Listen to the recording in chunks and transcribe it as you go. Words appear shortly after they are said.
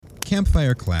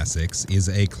Campfire Classics is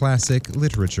a classic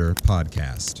literature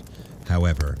podcast.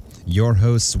 However, your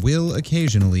hosts will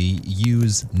occasionally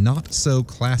use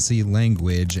not-so-classy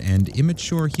language and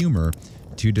immature humor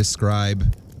to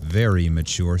describe very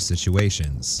mature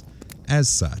situations. As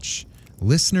such,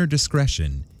 listener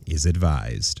discretion is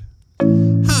advised.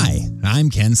 Hi, I'm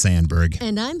Ken Sandberg.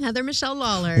 And I'm Heather Michelle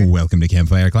Lawler. Welcome to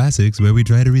Campfire Classics, where we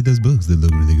try to read those books that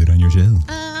look really good on your shelf.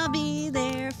 I'll be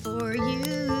there for you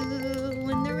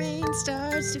when the rain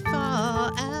starts to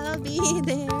fall. I'll be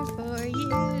there for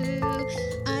you.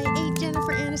 I ate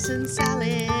Jennifer Aniston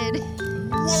salad.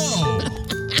 Whoa!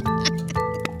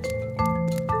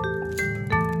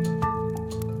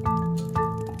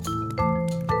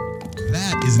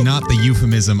 That is not the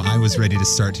euphemism I was ready to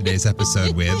start today's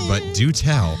episode with, but do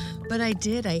tell. But I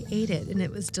did. I ate it, and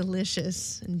it was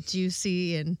delicious and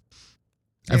juicy and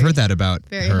I've heard that about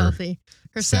very her healthy.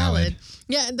 Her salad.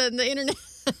 Yeah, the internet.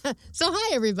 So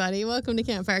hi, everybody. Welcome to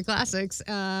Campfire Classics,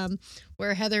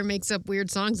 where Heather makes up weird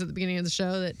songs at the beginning of the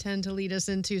show that tend to lead us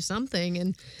into something.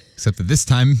 And Except that this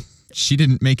time, she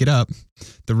didn't make it up.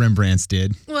 The Rembrandts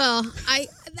did. well, I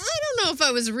don't know if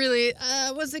I was really,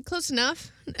 was it close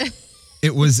enough?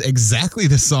 It was exactly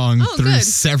the song Oh, through good.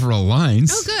 several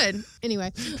lines. Oh, good.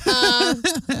 Anyway,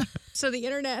 so the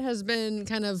internet has been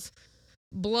kind of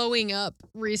blowing up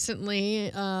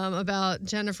recently about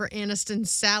Jennifer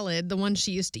Aniston's salad, the one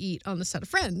she used to eat on the set of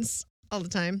Friends all the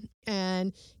time.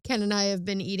 And Ken and I have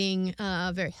been eating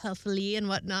very healthily and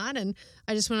whatnot. And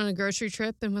I just went on a grocery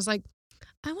trip and was like,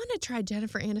 I want to try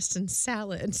Jennifer Aniston's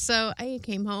salad. So I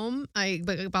came home, I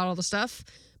bought all the stuff,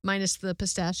 minus the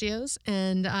pistachios,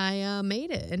 and I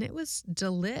made it, and it was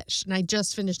delish. And I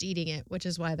just finished eating it, which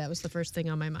is why that was the first thing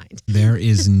on my mind. There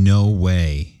is no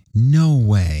way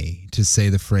to say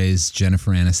the phrase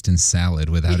Jennifer Aniston salad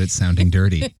without it sounding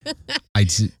dirty.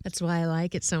 That's why I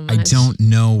like it so much. I don't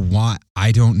know why.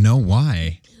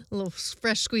 A little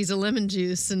fresh squeeze of lemon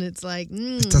juice, and it's like,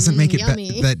 It doesn't make it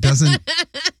yummy. that doesn't.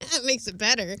 That makes it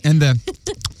better. And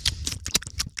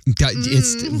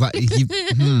it's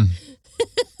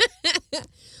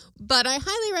But I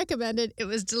highly recommend it. It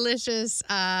was delicious.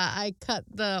 I cut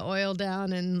the oil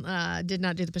down and did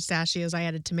not do the pistachios. I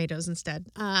added tomatoes instead.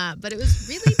 But it was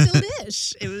really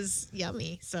delish. It was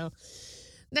yummy. So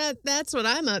that's what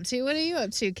I'm up to. What are you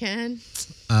up to, Ken?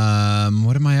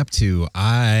 What am I up to?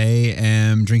 I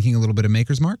am drinking a little bit of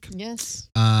Maker's Mark. Yes.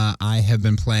 I have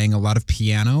been playing a lot of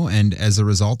piano, and as a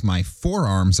result, my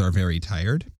forearms are very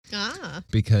tired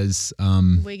because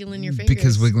Wiggling your fingers.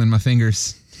 because wiggling my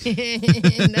fingers.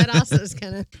 And that also is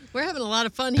kind of, we're having a lot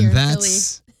of fun here And in Philly.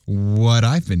 that's what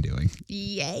I've been doing.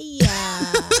 Yeah.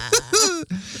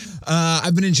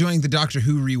 I've been enjoying the Doctor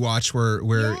Who rewatch.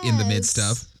 We're in the midst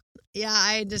of. Yeah,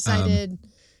 I decided,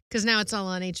 because now it's all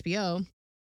on HBO,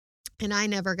 and I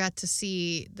never got to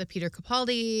see the Peter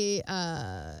Capaldi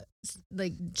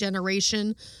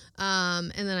generation,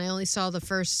 and then I only saw the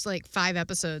first 5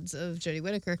 episodes of Jodie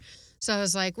Whittaker. So I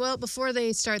was like, well, before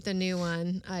they start the new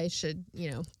one, I should,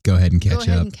 Go ahead and go catch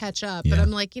ahead up. and catch up. Yeah. But I'm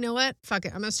like, you know what? Fuck it.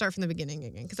 I'm going to start from the beginning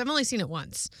again because I've only seen it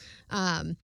once.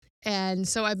 And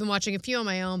so I've been watching a few on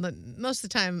my own, but most of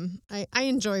the time I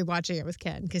enjoy watching it with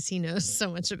Ken because he knows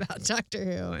so much about Doctor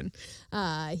Who, and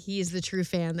he's the true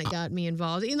fan that got me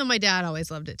involved, even though my dad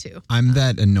always loved it too. I'm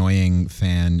that annoying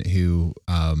fan who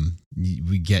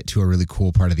we get to a really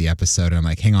cool part of the episode and I'm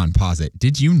like, hang on, pause it.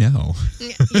 Did you know?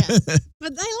 Yeah.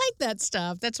 But I like that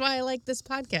stuff. That's why I like this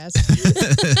podcast.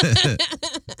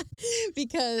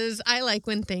 Because I like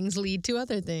when things lead to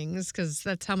other things, because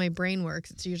that's how my brain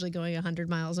works. It's usually going 100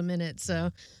 miles a minute. So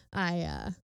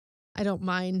I don't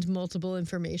mind multiple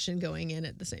information going in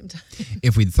at the same time.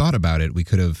 If we'd thought about it, we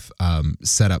could have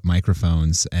set up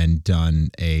microphones and done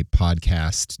a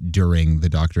podcast during the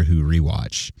Doctor Who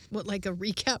rewatch. What, like a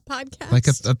recap podcast? Like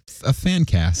a fan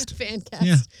cast. Fan cast.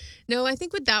 Yeah. No, I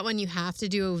think with that one you have to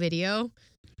do a video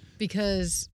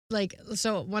because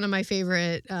so one of my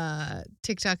favorite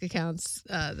TikTok accounts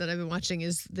that I've been watching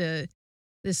is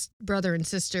this brother and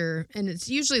sister, and it's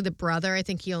usually the brother. I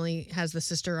think he only has the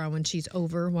sister on when she's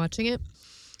over watching it.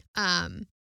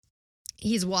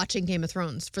 He's watching Game of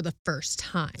Thrones for the first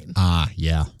time.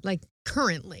 Yeah.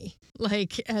 Currently,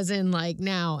 as in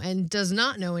now, and does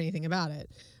not know anything about it.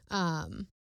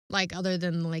 Other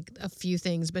than a few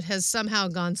things, but has somehow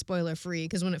gone spoiler free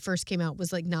because when it first came out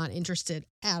was not interested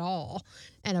at all,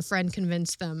 and a friend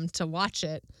convinced them to watch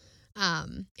it.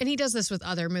 And he does this with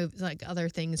other movies, other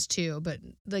things too, but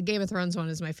the Game of Thrones one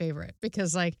is my favorite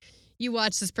because you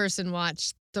watch this person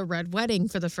watch the Red Wedding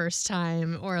for the first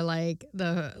time, or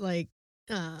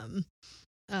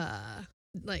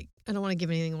like, I don't want to give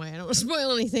anything away. I don't want to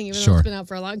spoil anything, even though Sure. it's been out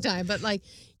for a long time. But like,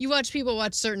 you watch people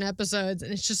watch certain episodes,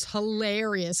 and it's just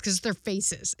hilarious because their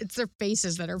faces. It's their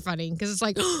faces that are funny because it's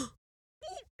like,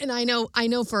 and I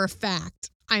know for a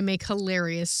fact I make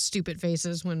hilarious, stupid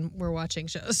faces when we're watching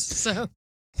shows. So,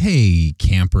 Hey,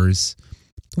 campers.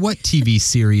 What TV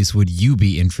series would you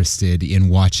be interested in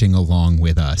watching along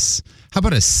with us? How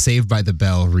about a Saved by the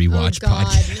Bell rewatch oh God,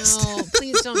 podcast? no!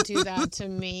 Please don't do that to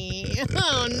me.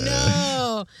 Oh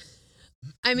no!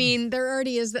 I mean, there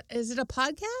already is. Is it a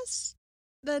podcast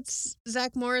that's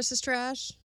Zach Morris's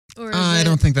trash? Or is I it,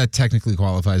 don't think that technically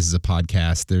qualifies as a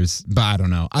podcast. But I don't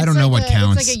know. I don't know what It's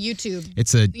counts. like a YouTube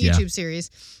It's a yeah. series.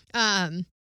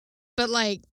 But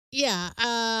like, yeah,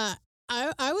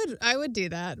 I would do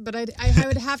that, but I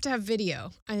would have to have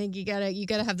video. I think you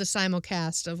gotta have the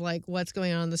simulcast of like what's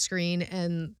going on the screen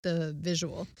and the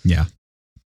visual. Yeah.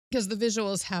 Because the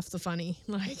visual is half the funny.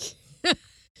 Like,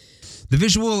 The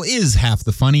visual is half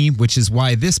the funny, which is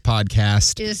why this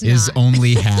podcast Is is not.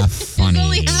 only half funny. it's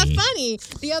only half funny.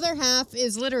 The other half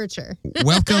is literature.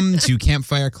 Welcome to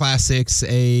Campfire Classics,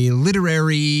 a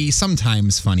literary,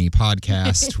 sometimes funny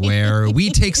podcast where we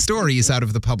take stories out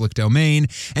of the public domain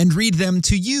and read them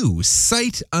to you,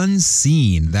 sight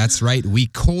unseen. That's right, we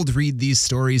cold read these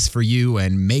stories for you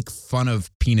and make fun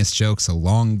of penis jokes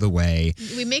along the way.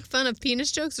 We make fun of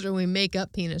penis jokes, or do we make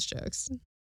up penis jokes?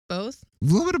 Both. A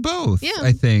little bit of both, Yeah,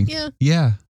 I think. yeah.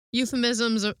 Yeah.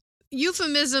 Euphemisms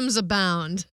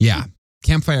abound. Yeah.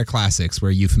 Campfire Classics,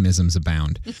 where euphemisms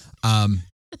abound.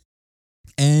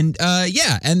 And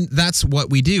that's what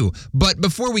we do. But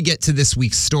before we get to this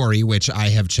week's story, which I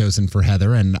have chosen for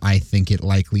Heather, and I think it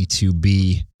likely to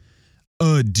be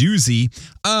a doozy,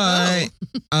 I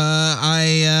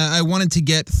wanted to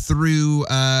get through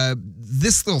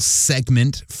this little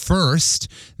segment first,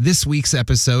 this week's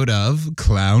episode of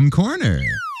Clown Corner.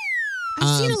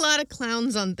 I've seen a lot of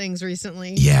clowns on things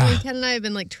recently. Yeah. Like, Ken and I have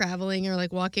been like traveling or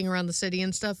like walking around the city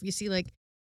and stuff. You see like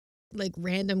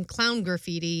random clown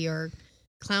graffiti or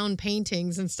clown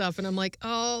paintings and stuff, and I'm like,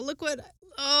 look what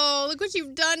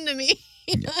you've done to me.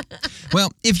 Well,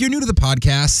 if you're new to the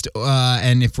podcast,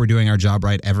 and if we're doing our job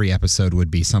right, every episode would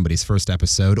be somebody's first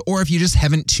episode. Or if you just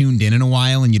haven't tuned in a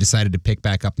while and you decided to pick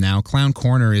back up now, Clown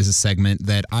Corner is a segment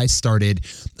that I started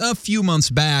a few months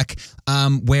back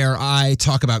where I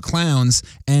talk about clowns.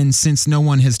 And since no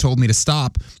one has told me to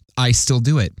stop, I still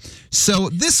do it. So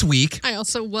this week... I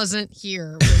also wasn't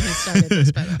here when he started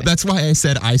this, by the way. That's why I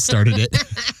said I started it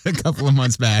a couple of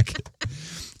months back.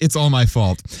 It's all my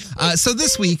fault. So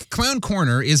this week, Clown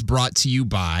Corner is brought to you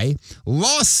by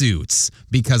lawsuits,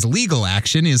 because legal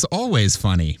action is always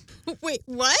funny. Wait,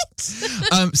 what?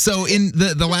 So in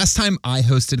the last time I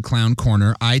hosted Clown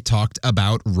Corner, I talked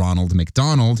about Ronald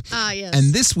McDonald. Ah, yes.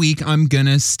 And this week, I'm going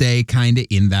to stay kind of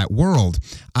in that world.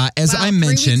 As I 3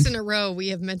 mentioned... weeks in a row, we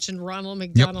have mentioned Ronald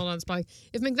McDonald on Spotify.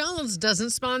 If McDonald's doesn't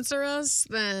sponsor us,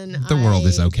 then the world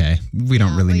is okay. We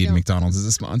don't really need don't. McDonald's as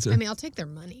a sponsor. I mean, I'll take their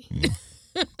money.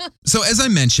 So as I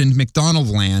mentioned, McDonald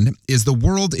Land is the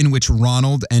world in which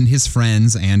Ronald and his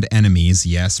friends and enemies,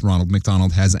 yes, Ronald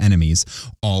McDonald has enemies,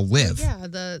 all live. Yeah,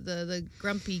 the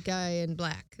grumpy guy in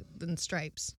black and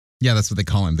stripes. Yeah, that's what they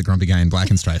call him, the grumpy guy in black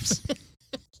and stripes. I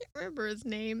can't remember his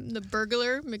name. The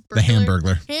burglar? McBurglar? The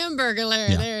Hamburglar.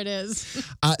 Hamburglar. Yeah. There it is.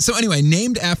 So anyway,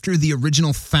 named after the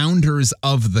original founders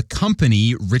of the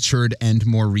company, Richard and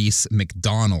Maurice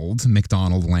McDonald.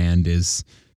 McDonald Land is...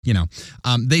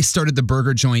 they started the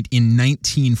burger joint in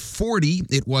 1940.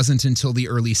 It wasn't until the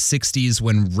early 60s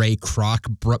when Ray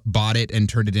Kroc bought it and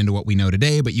turned it into what we know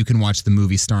today. But you can watch the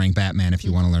movie starring Batman if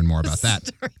you want to learn more about that.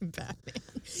 Starring Batman.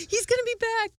 He's going to be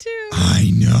back, too.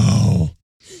 I know.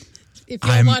 If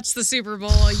you watch the Super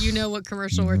Bowl, you know what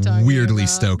commercial we're talking about. Weirdly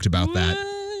stoked about that.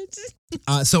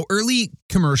 So early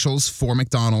commercials for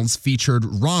McDonald's featured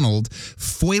Ronald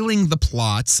foiling the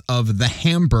plots of the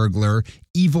Hamburglar,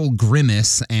 Evil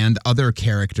Grimace, and other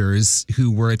characters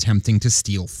who were attempting to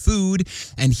steal food,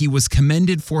 and he was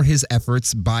commended for his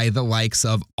efforts by the likes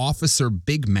of Officer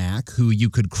Big Mac, who you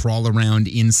could crawl around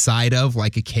inside of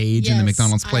like a cage in the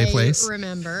McDonald's play place. I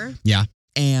remember. Yeah.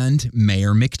 And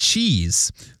Mayor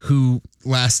McCheese, who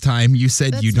last time you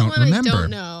said That's you don't remember. I don't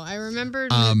know. I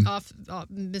remembered off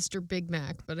Mr. Big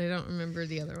Mac, but I don't remember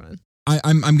the other one.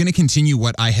 I'm going to continue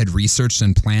what I had researched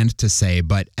and planned to say,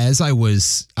 but as I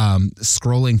was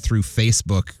scrolling through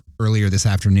Facebook earlier this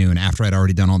afternoon, after I'd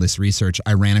already done all this research,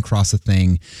 I ran across a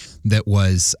thing that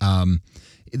was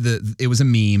it was a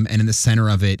meme, and in the center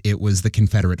of it, it was the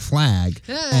Confederate flag.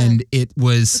 And it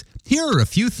was, here are a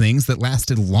few things that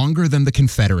lasted longer than the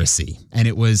Confederacy. And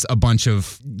it was a bunch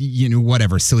of,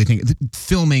 whatever, silly thing.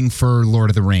 Filming for Lord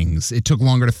of the Rings. It took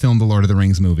longer to film the Lord of the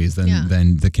Rings movies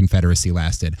than the Confederacy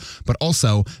lasted. But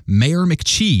also, Mayor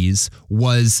McCheese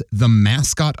was the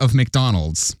mascot of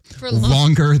McDonald's for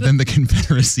longer than the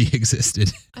Confederacy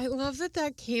existed. I love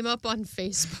that came up on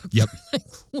Facebook. Yep. Like,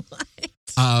 what?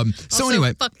 So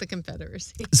anyway, fuck the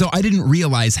Confederacy. So I didn't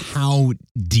realize how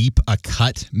deep a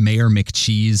cut Mayor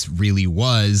McCheese really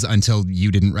was until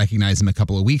you didn't recognize him a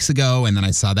couple of weeks ago, and then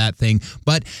I saw that thing.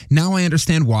 But now I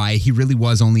understand why he really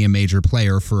was only a major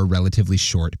player for a relatively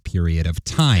short period of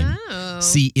time. Oh.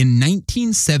 See, in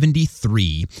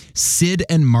 1973, Sid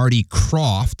and Marty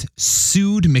Krofft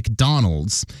sued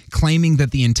McDonald's, claiming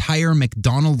that the entire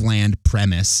McDonaldland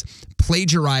premise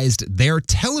plagiarized their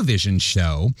television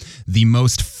show, the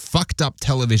most fucked up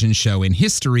television show in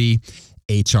history,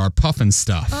 HR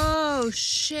Pufnstuf. Oh,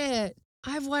 shit.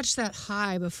 I've watched that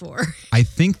high before. I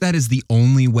think that is the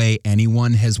only way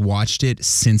anyone has watched it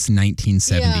since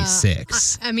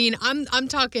 1976. Yeah, I mean, I'm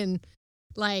talking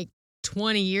like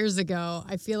 20 years ago.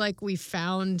 I feel like we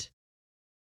found...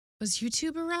 Was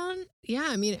YouTube around? Yeah,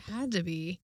 I mean, it had to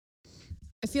be.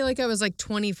 I feel like I was like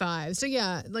 25. So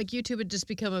yeah, like YouTube had just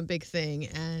become a big thing.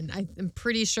 And I'm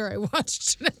pretty sure I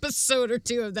watched an episode or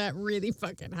two of that really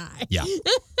fucking high. Yeah.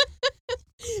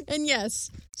 And yes,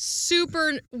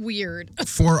 super weird.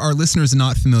 For our listeners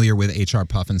not familiar with HR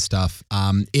Pufnstuf,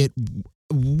 it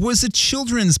was a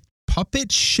children's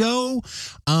puppet show,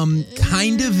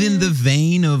 kind of in the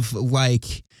vein of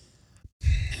like...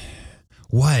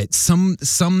 What? Some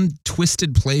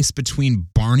twisted place between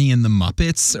Barney and the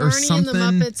Muppets or something? Barney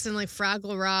and the Muppets and like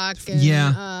Fraggle Rock. And,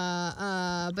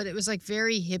 yeah. But it was like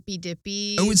very hippy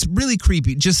dippy. Oh, it's really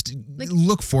creepy. Just like,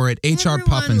 look for it. HR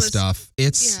Pufnstuf.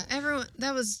 It's everyone.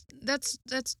 That's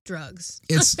drugs.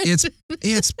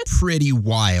 It's pretty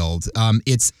wild.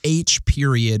 It's H.R.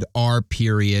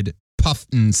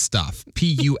 Pufnstuf. Pufnstuf.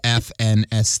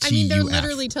 I mean, they're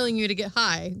literally telling you to get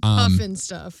high. Puffin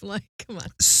stuff. Like, come on.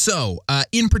 So,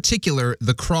 in particular,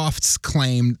 the Krofts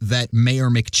claimed that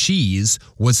Mayor McCheese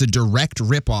was a direct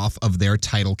ripoff of their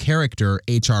title character,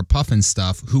 H.R.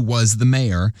 Pufnstuf, who was the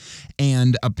mayor,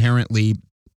 and apparently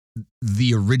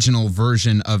the original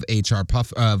version of Mayor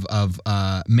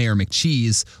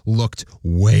McCheese looked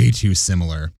way too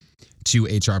similar to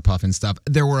HR Pufnstuf.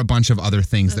 There were a bunch of other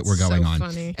things that were going on.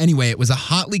 Funny. Anyway, it was a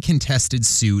hotly contested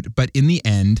suit, but in the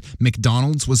end,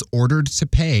 McDonald's was ordered to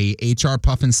pay HR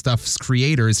Pufnstuf's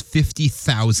creators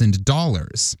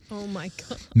 $50,000. Oh my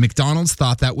God. McDonald's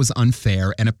thought that was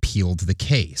unfair and appealed the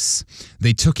case.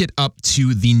 They took it up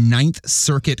to the Ninth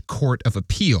Circuit Court of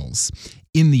Appeals.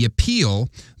 In the appeal,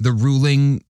 the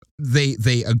ruling,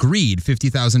 they agreed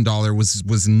 $50,000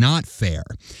 was not fair.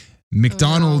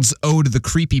 McDonald's owed the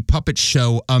creepy puppet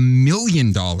show $1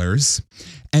 million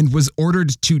and was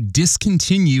ordered to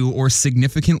discontinue or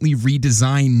significantly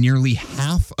redesign nearly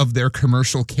half of their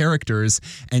commercial characters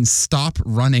and stop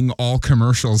running all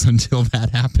commercials until that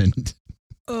happened.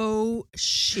 Oh,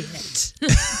 shit.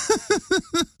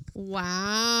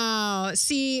 Wow.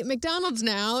 See, McDonald's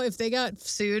now, if they got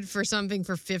sued for something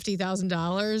for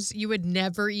 $50,000, you would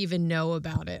never even know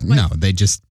about it. Like, no, they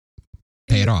just...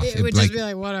 pay it off. It would just be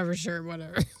like, whatever, sure,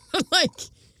 whatever. Like,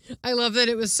 I love that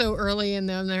it was so early in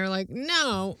them. They're like,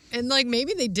 no. And like,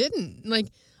 maybe they didn't. Like,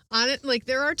 on it, like,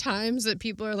 there are times that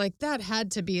people are like, that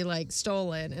had to be like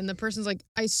stolen. And the person's like,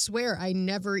 I swear I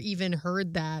never even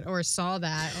heard that or saw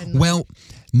that. And well,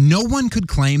 no one could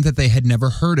claim that they had never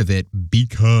heard of it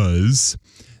because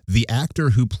the actor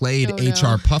who played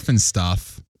HR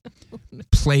Pufnstuf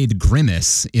played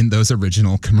Grimace in those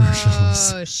original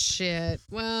commercials. Oh, shit.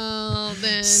 Well,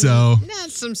 then so,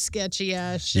 that's some sketchy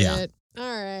ass shit. Yeah.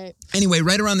 All right. Anyway,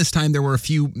 right around this time, there were a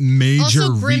few major...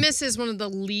 Also, Grimace is one of the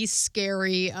least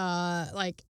scary,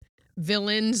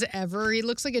 villains ever. He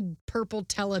looks like a purple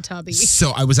Teletubby.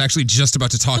 So I was actually just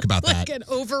about to talk about like that. Like an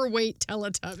overweight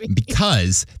Teletubby.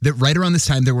 Because right around this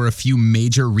time, there were a few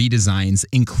major redesigns,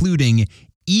 including...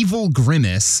 Evil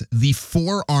Grimace, the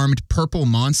four-armed purple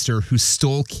monster who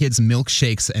stole kids'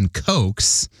 milkshakes and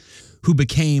Cokes, who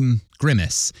became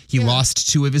Grimace. He lost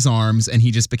two of his arms, and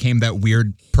he just became that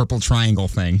weird purple triangle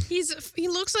thing. He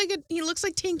looks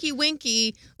like Tinky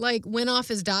Winky, like went off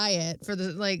his diet for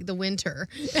the winter.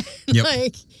 Yep.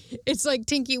 Like it's like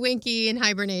Tinky Winky in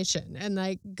hibernation, and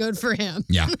like good for him.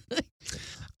 Yeah.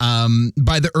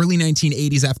 By the early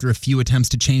 1980s, after a few attempts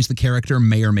to change the character,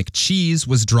 Mayor McCheese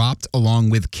was dropped along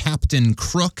with Captain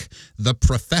Crook, the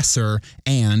Professor,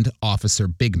 and Officer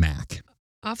Big Mac.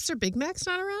 Officer Big Mac's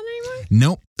not around anymore?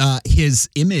 Nope. His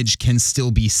image can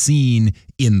still be seen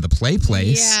in the play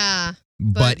place. Yeah.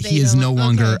 But they he is no don't-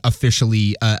 longer okay.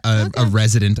 officially a Okay.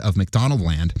 resident of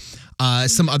McDonaldland.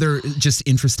 Some other just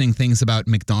interesting things about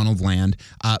McDonaldland.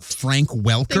 Frank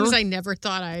Welker. Things I never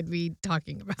thought I'd be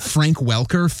talking about. Frank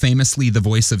Welker, famously the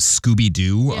voice of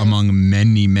Scooby-Doo, Yeah. among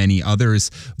many, many others,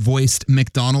 voiced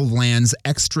McDonaldland's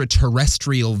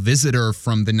extraterrestrial visitor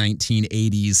from the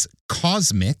 1980s,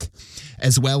 Cosmic,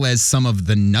 as well as some of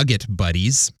the Nugget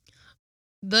Buddies.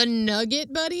 The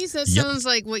Nugget Buddies? That Yep. sounds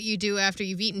like what you do after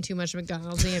you've eaten too much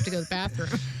McDonald's and you have to go to the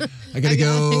bathroom. I gotta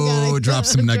go drop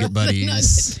some Nugget drop the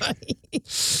Buddies. Nugget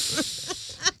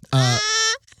Buddies.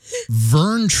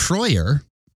 Vern Troyer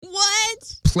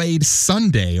What? played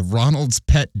Sunday, Ronald's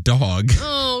pet dog.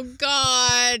 Oh,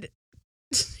 God.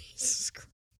 Jesus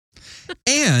Christ.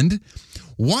 And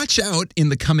watch out in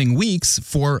the coming weeks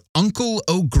for Uncle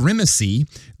O'Grimacy,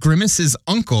 Grimace's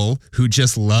uncle, who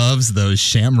just loves those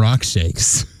Shamrock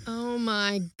Shakes. Oh,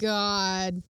 my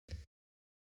God.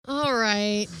 All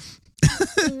right.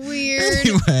 Weird.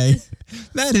 Anyway,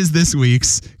 that is this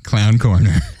week's Clown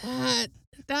Corner.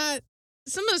 That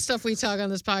some of the stuff we talk on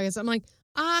this podcast, I'm like,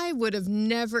 I would have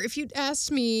never, if you'd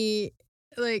asked me,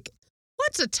 like,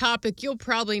 what's a topic you'll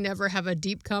probably never have a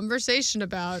deep conversation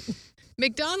about?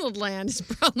 McDonaldland is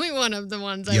probably one of the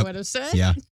ones I Yep. would have said.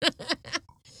 Yeah.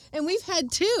 And we've had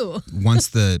two. Once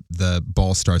the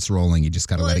ball starts rolling, you just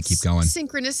got to let it keep it's going.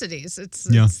 Synchronicities.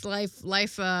 It's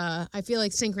life. I feel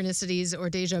like synchronicities or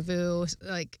deja vu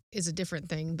like is a different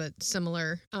thing, but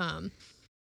similar.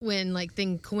 When like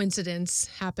coincidence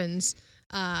happens,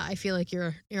 I feel like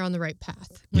you're on the right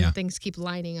path when Yeah. things keep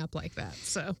lining up like that.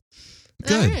 So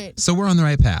Good. All right. So we're on the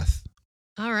right path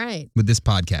All right. with this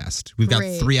podcast. We've got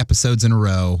Great. 3 episodes in a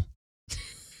row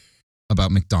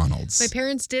about McDonald's. My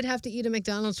parents did have to eat a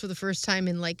McDonald's for the first time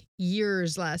in like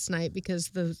years last night because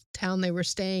the town they were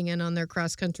staying in on their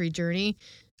cross country journey,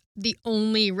 the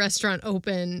only restaurant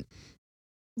open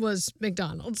was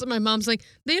McDonald's. And my mom's like,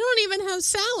 they don't even have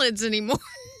salads anymore.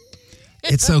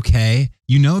 It's okay.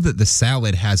 You know that the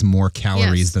salad has more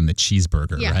calories Yes. than the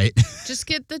cheeseburger, Yeah. right? Just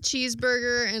get the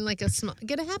cheeseburger and like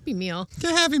get a Happy Meal.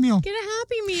 Get a Happy Meal. Get a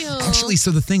Happy Meal. Actually, so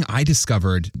the thing I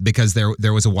discovered, because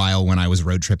there was a while when I was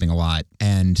road tripping a lot,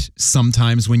 and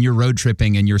sometimes when you're road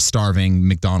tripping and you're starving,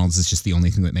 McDonald's is just the only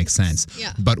thing that makes sense.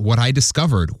 Yeah. But what I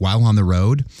discovered while on the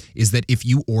road is that if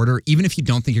you order, even if you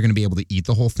don't think you're going to be able to eat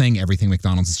the whole thing, everything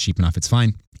McDonald's is cheap enough, it's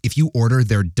fine. If you order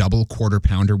their double quarter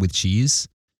pounder with cheese,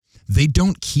 they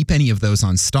don't keep any of those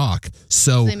on stock,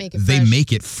 so They make it they fresh.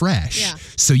 make it fresh. Yeah.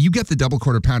 So you get the double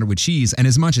quarter pounder with cheese, and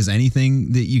as much as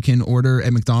anything that you can order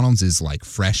at McDonald's is like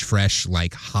fresh,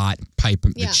 like hot pipe.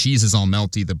 Yeah. The cheese is all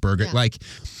melty. The burger, Yeah. like,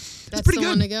 That's pretty the good.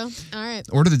 one to go. All right.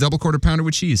 order the double quarter pounder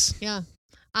with cheese. Yeah.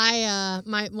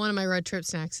 One of my road trip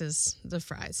snacks is the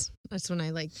fries. That's when I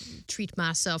like treat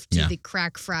myself to Yeah. the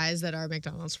crack fries that are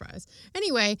McDonald's fries.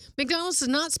 Anyway, McDonald's does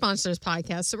not sponsor this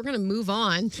podcast, so we're going to move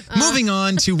on. Moving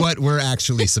on to what we're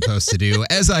actually supposed to do.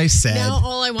 As I said, Now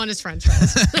all I want is French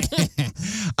fries.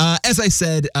 as I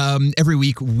said, every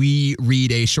week we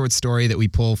read a short story that we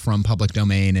pull from public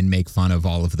domain and make fun of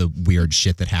all of the weird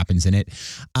shit that happens in it.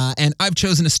 And I've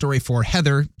chosen a story for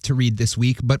Heather to read this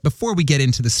week. But before we get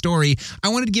into the story, I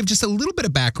wanted to give just a little bit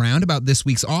of background about this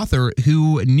week's author,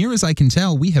 who, near as I can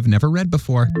tell, we have never read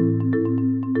before.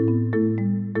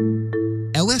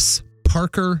 Ellis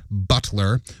Parker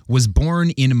Butler was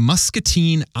born in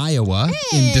Muscatine, Iowa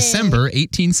in Hey. December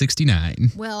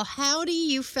 1869. Well, howdy,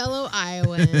 you fellow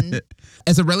Iowan.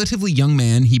 As a relatively young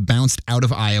man, he bounced out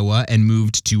of Iowa and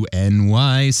moved to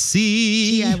NYC.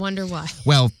 Gee, I wonder why.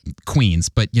 Well, Queens,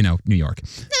 but, New York.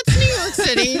 That's New York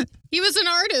City. He was an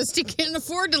artist. He can't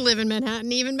afford to live in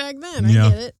Manhattan even back then. I Yeah.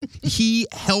 get it. He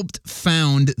helped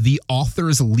found the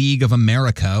Authors League of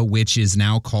America, which is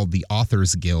now called the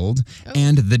Authors Guild,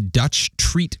 and the Dutch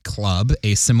Treat Club,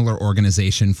 a similar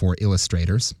organization for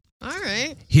illustrators. All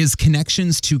right. His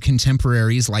connections to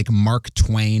contemporaries like Mark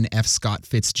Twain, F. Scott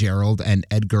Fitzgerald, and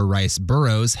Edgar Rice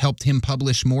Burroughs helped him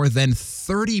publish more than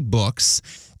 30 books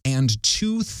and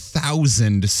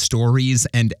 2,000 stories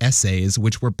and essays,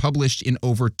 which were published in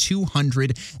over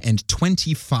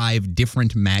 225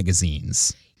 different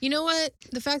magazines. You know what?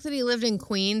 The fact that he lived in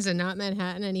Queens and not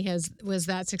Manhattan and was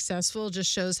that successful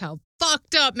just shows how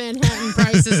fucked up Manhattan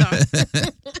prices are.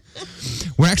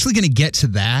 We're actually going to get to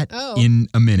that Oh. in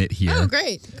a minute here. Oh,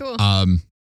 great. Cool.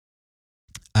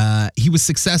 He was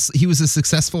a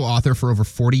successful author for over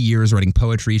 40 years, writing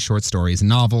poetry, short stories,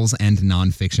 novels, and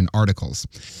nonfiction articles.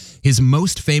 His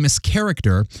most famous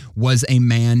character was a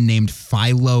man named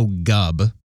Philo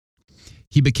Gubb.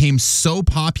 He became so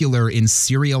popular in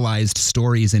serialized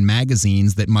stories in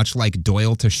magazines that much like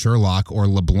Doyle to Sherlock or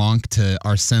LeBlanc to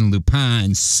Arsène Lupin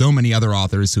and so many other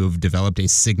authors who have developed a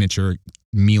signature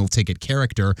meal ticket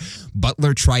character,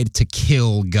 Butler tried to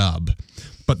kill Gubb,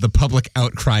 but the public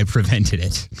outcry prevented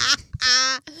it.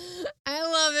 I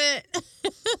love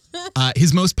it.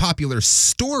 His most popular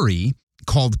story,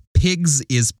 called Pigs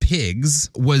is Pigs,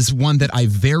 was one that I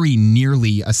very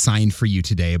nearly assigned for you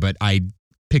today, but I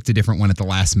picked a different one at the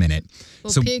last minute.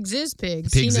 Well, so Pigs is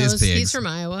Pigs. Pigs he knows. is Pigs. He's from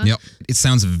Iowa. Yep. It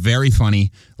sounds very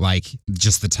funny, like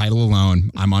just the title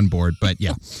alone. I'm on board, but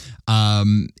yeah.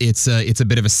 It's a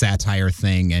bit of a satire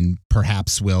thing, and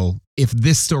perhaps if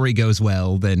this story goes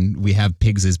well, then we have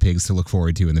Pigs is Pigs to look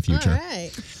forward to in the future. All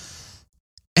right.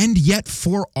 And yet,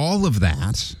 for all of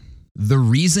that, the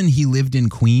reason he lived in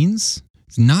Queens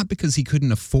is not because he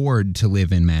couldn't afford to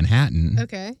live in Manhattan.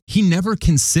 Okay. He never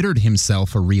considered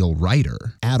himself a real writer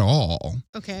at all.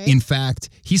 Okay. In fact,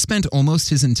 he spent almost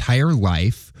his entire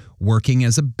life working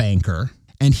as a banker,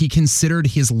 and he considered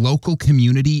his local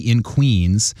community in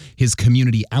Queens, his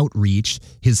community outreach,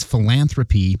 his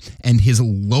philanthropy, and his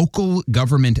local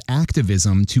government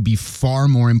activism to be far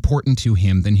more important to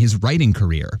him than his writing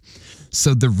career.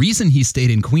 So the reason he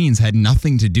stayed in Queens had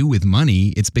nothing to do with money.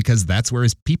 It's because that's where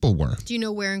his people were. Do you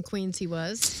know where in Queens he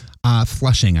was?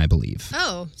 Flushing, I believe.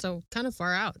 Oh, so kind of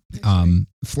far out.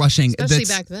 Flushing. Especially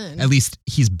back then. At least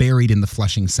he's buried in the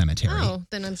Flushing Cemetery. Oh,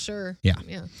 then I'm sure. Yeah.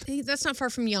 Yeah. That's not far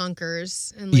from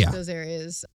Yonkers and Yeah. those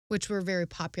areas, which were very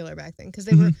popular back then.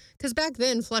 Because back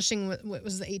then, Flushing, what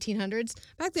was the 1800s?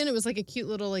 Back then, it was like a cute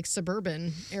little like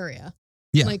suburban area.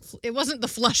 Yeah. Like it wasn't the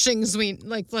Flushing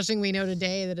we know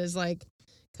today that is like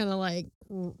kind of like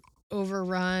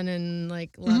overrun and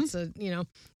like lots of,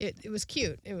 it was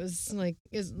cute. It was like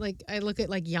I look at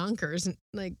like Yonkers and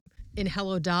like in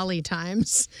Hello Dolly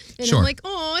times and Sure. I'm like,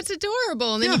 oh, it's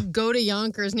adorable. And then Yeah. you go to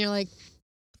Yonkers and you're like,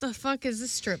 what the fuck is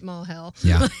this strip mall hell?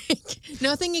 Yeah. Like,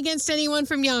 nothing against anyone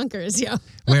from Yonkers. Yeah.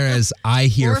 Whereas I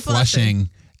hear Or Flushing. Flushing,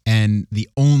 and the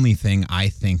only thing I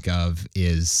think of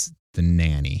is the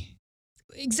nanny.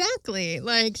 Exactly.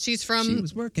 Like she's from. She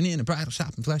was working in a bridal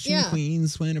shop in Flushing, Yeah.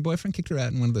 Queens, when her boyfriend kicked her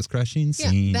out in one of those crushing Yeah,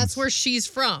 scenes. that's where she's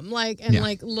from. Like, and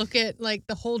like, look at like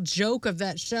the whole joke of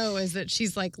that show is that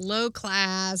she's like low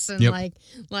class and Yep.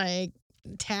 like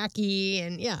tacky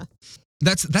and yeah.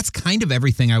 That's kind of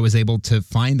everything I was able to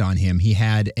find on him. He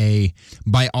had a,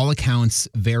 by all accounts,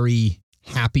 very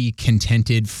happy,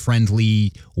 contented,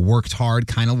 friendly, worked hard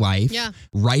kind of life. Yeah.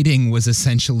 Writing was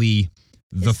essentially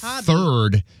the His hobby.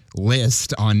 third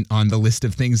list on the list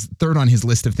of things, third on his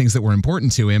list of things that were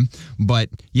important to him. But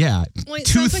yeah, Well, it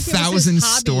sounds like it was his 2,000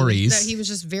 hobby stories. that he was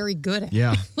just very good at.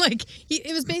 Yeah. Like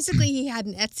it was basically he had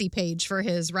an Etsy page for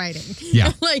his writing.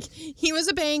 Yeah. Like he was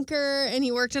a banker and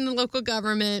he worked in the local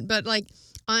government, but like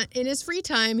in his free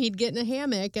time he'd get in a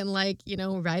hammock and like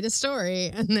write a story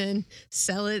and then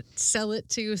sell it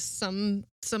to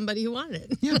somebody who wanted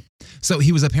it. Yeah. So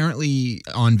he was apparently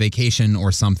on vacation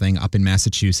or something up in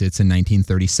Massachusetts in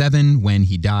 1937 when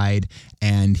he died,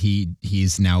 and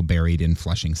he's now buried in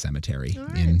Flushing Cemetery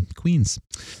in Queens.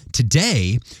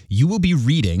 Today, you will be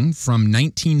reading from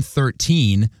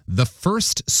 1913, the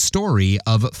first story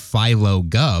of Philo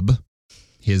Gubb,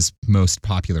 his most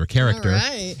popular character, All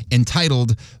right.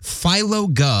 entitled Philo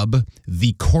Gubb,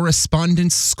 the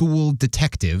Correspondence School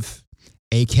Detective,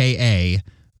 a.k.a.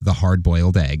 the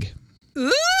Hard-Boiled Egg.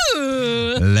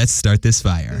 Ooh. Let's start this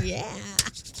fire. Yeah.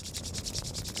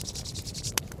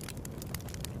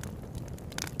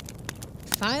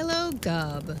 Philo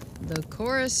Gubb, the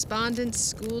Correspondence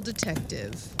School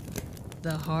Detective,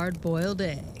 The Hard-Boiled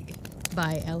Egg,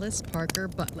 by Ellis Parker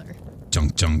Butler.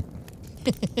 Junk, junk.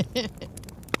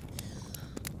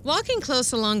 Walking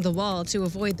close along the wall to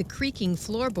avoid the creaking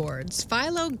floorboards,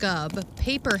 Philo Gubb,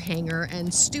 paper hanger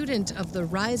and student of the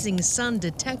Rising Sun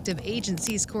Detective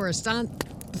Agency's Well,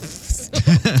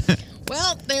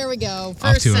 there we go.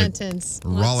 First to a sentence.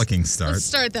 rollicking start. Let's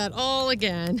start that all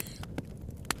again.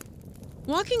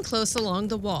 Walking close along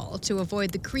the wall to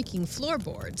avoid the creaking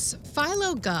floorboards,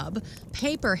 Philo Gubb,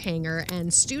 paper hanger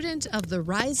and student of the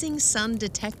Rising Sun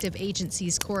Detective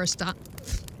Agency's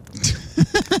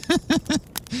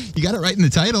You got it right in the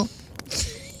title.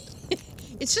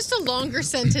 It's just a longer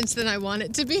sentence than I want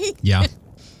it to be. Yeah.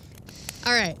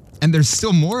 All right. And there's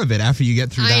still more of it after you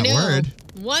get through I that know. word.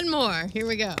 One more. Here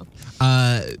we go.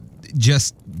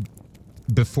 Just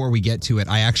before we get to it,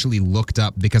 I actually looked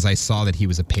up because I saw that he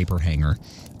was a paper hanger.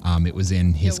 It was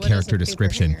in his what is character a paper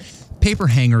description. hanger? Paper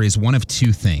hanger is one of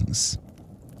two things.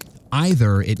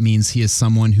 Either it means he is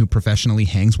someone who professionally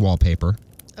hangs wallpaper,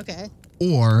 Okay.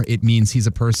 or it means he's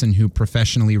a person who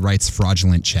professionally writes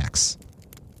fraudulent checks.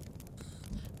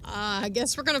 I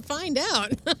guess we're going to find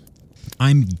out.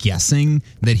 I'm guessing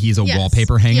that he's a Yes.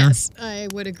 wallpaper hanger. Yes, I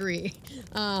would agree.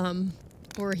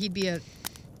 Or he'd be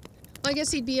I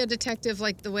guess he'd be a detective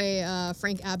like the way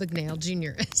Frank Abagnale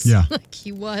Jr. is. Yeah. Like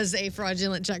he was a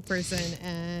fraudulent check person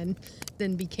and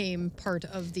then became part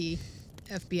of the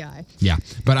FBI. Yeah,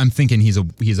 but I'm thinking he's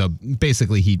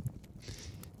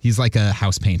like a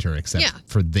house painter except Yeah,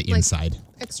 for the like- inside.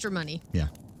 Extra money. Yeah.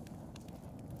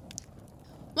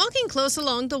 Walking close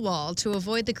along the wall to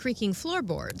avoid the creaking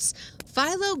floorboards,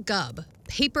 Philo Gubb,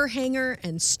 paper hanger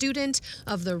and student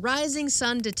of the Rising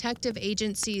Sun Detective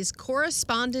Agency's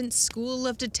Correspondence School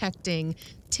of Detecting,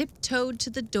 tiptoed to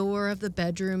the door of the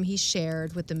bedroom he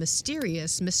shared with the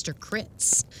mysterious Mr.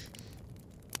 Kritz.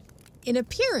 In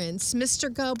appearance,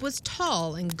 Mr. Gubb was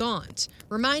tall and gaunt,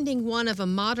 reminding one of a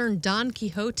modern Don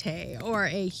Quixote or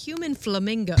a human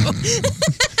flamingo.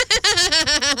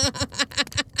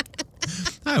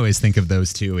 I always think of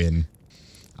those two in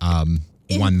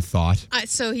one thought.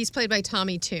 So he's played by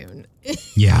Tommy Tune.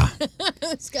 Yeah.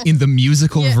 This guy- In the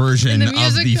musical Yeah, version in of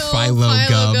the musical Philo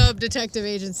Gubb. Detective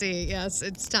Agency. Yes,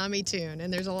 it's Tommy Tune,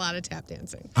 and there's a lot of tap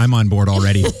dancing. I'm on board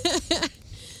already.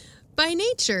 By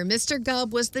nature, Mr.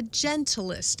 Gubb was the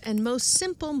gentlest and most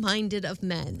simple-minded of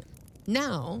men.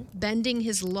 Now, bending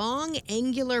his long,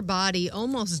 angular body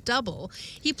almost double,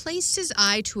 he placed his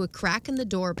eye to a crack in the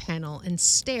door panel and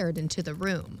stared into the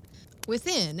room.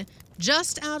 Within,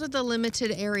 just out of the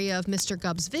limited area of Mr.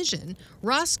 Gubb's vision,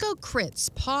 Roscoe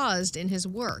Kritz paused in his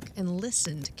work and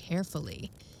listened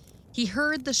carefully. He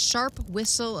heard the sharp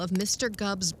whistle of Mr.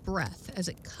 Gubb's breath as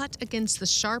it cut against the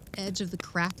sharp edge of the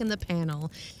crack in the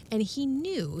panel, and he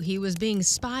knew he was being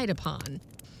spied upon.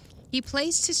 He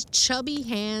placed his chubby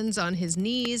hands on his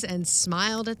knees and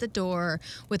smiled at the door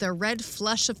with a red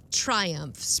flush of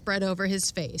triumph spread over his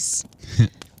face.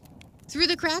 Through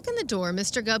the crack in the door,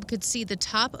 Mr. Gubb could see the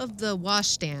top of the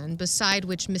washstand beside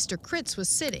which Mr. Kritz was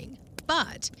sitting,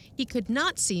 but he could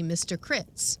not see Mr.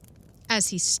 Kritz. As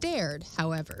he stared,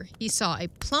 however, he saw a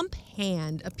plump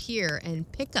hand appear and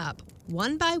pick up,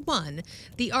 one by one,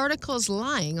 the articles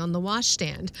lying on the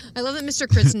washstand. I love that Mr.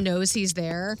 Kritz knows he's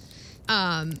there,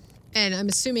 and I'm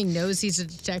assuming knows he's a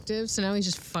detective, so now he's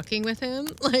just fucking with him.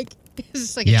 Like,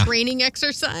 is this like a training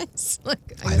exercise? Like,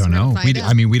 I don't know. We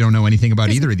don't know anything about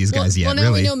either of these guys yet, well, now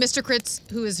really. we know Mr. Kritz,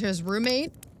 who is his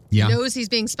roommate, knows he's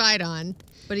being spied on,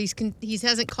 but he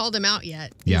hasn't called him out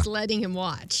yet. He's letting him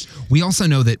watch. We also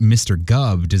know that Mr.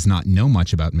 Gubb does not know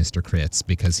much about Mr. Kritz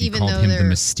because he called him the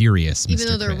mysterious Mr. Kritz. Even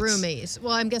though they're roommates.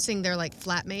 Well, I'm guessing they're like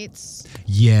flatmates.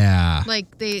 Yeah.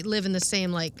 Like they live in the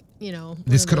same, like, you know.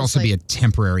 This could also be a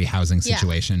temporary housing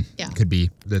situation. Yeah. It could be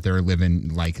that they're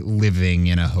living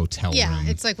in a hotel room. Yeah,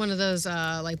 it's like one of those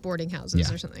like boarding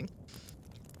houses or something.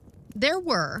 There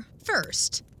were,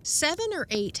 first, 7 or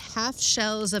 8 half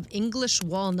shells of English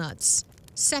walnuts.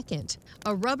 Second,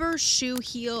 a rubber shoe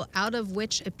heel out of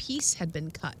which a piece had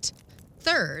been cut.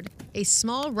 Third, a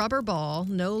small rubber ball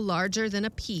no larger than a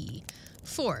pea.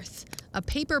 Fourth, a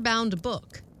paper-bound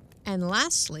book. And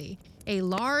lastly, a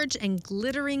large and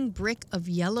glittering brick of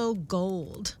yellow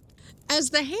gold. As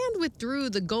the hand withdrew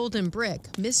the golden brick,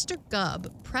 Mr.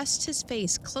 Gubb pressed his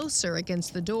face closer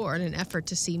against the door in an effort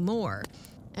to see more.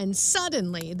 And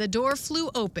suddenly, the door flew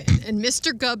open, and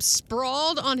Mr. Gubb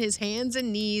sprawled on his hands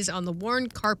and knees on the worn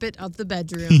carpet of the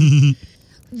bedroom.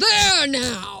 "There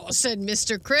now," said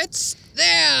Mr. Kritz.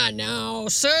 "There now,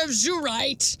 serves you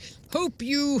right. Hope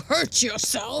you hurt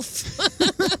yourself."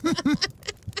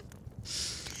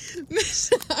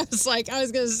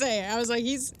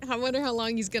 I wonder how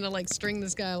long he's going to like string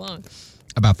this guy along.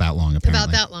 About that long, apparently.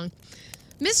 About that long.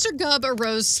 Mr. Gubb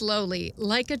arose slowly,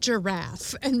 like a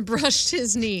giraffe, and brushed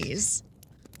his knees.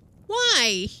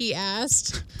 "Why?" he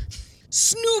asked.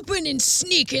 "Snooping and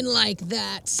sneaking like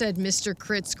that," said Mr.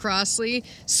 Kritz crossly.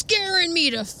 "Scaring me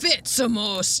to fits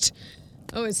a'most."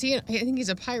 Oh, is he? I think he's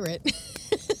a pirate.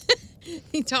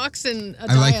 He talks in a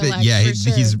dialect. I like that. Yeah, for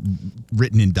sure. he's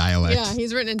written in dialect. Yeah,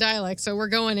 he's written in dialect, so we're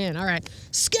going in. All right.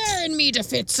 "Scaring me to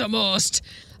fits a'most.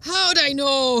 How'd I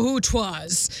know who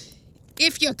 'twas?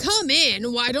 If you come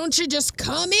in, why don't you just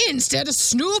come in instead of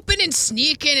snooping and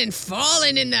sneaking and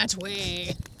falling in that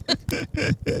way?"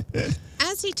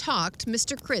 As he talked,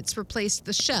 Mr. Kritz replaced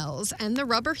the shells and the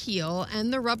rubber heel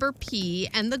and the rubber pea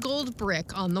and the gold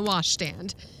brick on the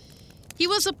washstand. He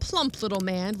was a plump little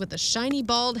man with a shiny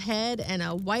bald head and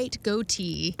a white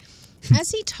goatee.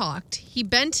 As he talked, he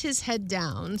bent his head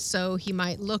down so he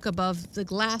might look above the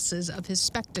glasses of his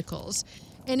spectacles.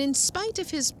 And in spite of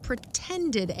his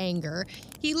pretended anger,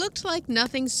 he looked like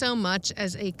nothing so much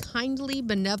as a kindly,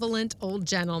 benevolent old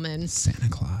gentleman. Santa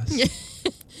Claus.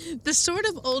 The sort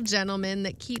of old gentleman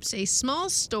that keeps a small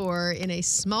store in a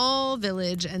small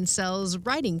village and sells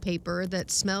writing paper that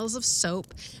smells of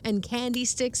soap and candy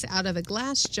sticks out of a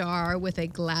glass jar with a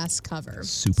glass cover.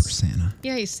 Super Santa.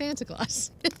 Yeah, he's Santa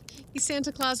Claus. He's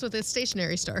Santa Claus with a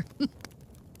stationery store.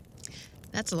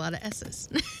 That's a lot of S's.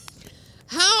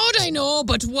 How'd I know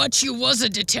but what you was a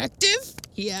detective?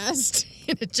 He asked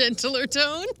in a gentler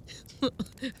tone.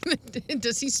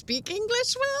 Does he speak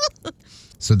English well?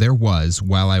 So there was,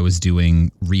 while I was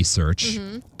doing research,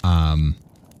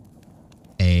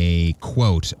 a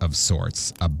quote of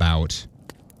sorts about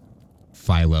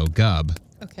Philo Gubb.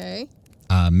 Okay.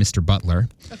 Mr. Butler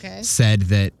said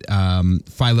that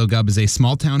Philo Gubb is a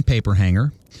small-town paper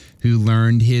hanger who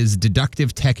learned his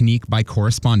deductive technique by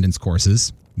correspondence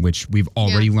courses, which we've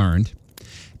already learned,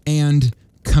 and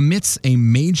commits a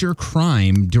major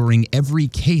crime during every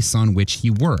case on which he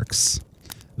works.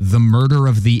 The murder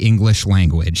of the English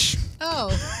language.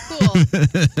 Oh, cool.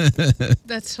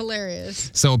 That's hilarious.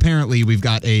 So apparently we've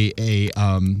got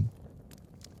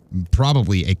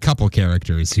probably a couple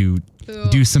characters who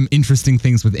do some interesting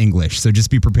things with English. So just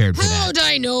be prepared for that. How'd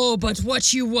I know but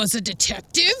what you was a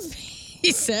detective?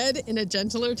 He said in a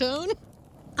gentler tone.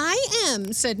 I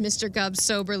am, said Mr. Gubb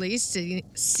soberly,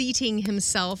 seating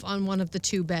himself on one of the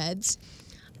two beds.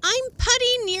 I'm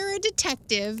putty near a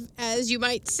detective, as you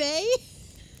might say.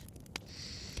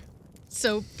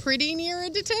 So pretty near a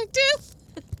detective?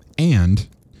 And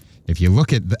if you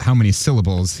look at how many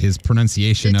syllables his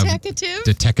pronunciation of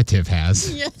detective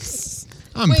has. Yes.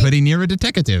 I'm pretty near a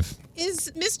detective.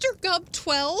 Is Mr. Gubb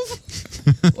 12?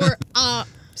 Or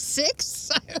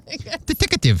 6?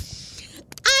 Detective.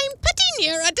 I'm pretty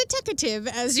near a detective,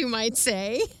 as you might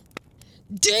say.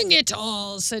 Dang it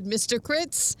all, said Mr.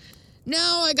 Kritz.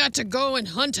 Now I got to go and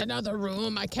hunt another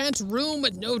room. I can't room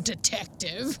with no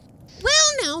detective.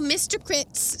 Well, now, Mr.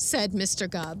 Kritz, said Mr.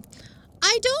 Gubb,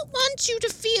 I don't want you to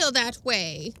feel that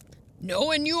way.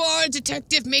 Knowing you are a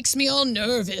detective makes me all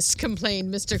nervous,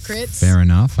 complained Mr. Kritz. Fair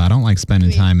enough. I don't like spending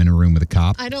time in a room with a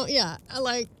cop.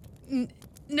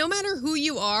 No matter who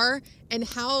you are and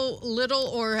how little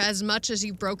or as much as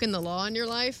you've broken the law in your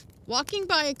life, walking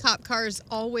by cop cars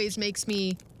always makes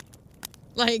me,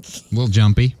 a little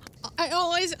jumpy.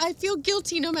 I feel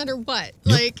guilty no matter what.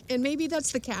 Yep. And maybe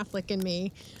that's the Catholic in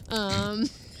me,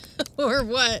 or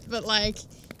what, but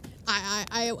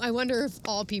I wonder if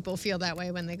all people feel that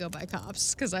way when they go by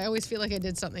cops, because I always feel like I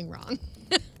did something wrong,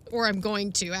 or I'm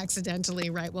going to accidentally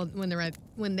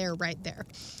when they're right there.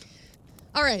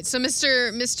 All right, so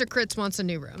Mr. Kritz wants a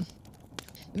new room.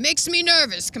 It makes me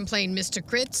nervous, complained Mr.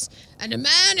 Kritz, and a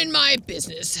man in my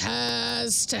business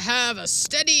has to have a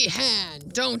steady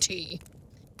hand, don't he?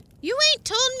 You ain't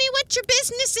told me what your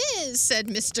business is, said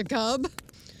Mr. Gubb.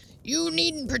 You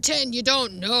needn't pretend you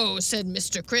don't know, said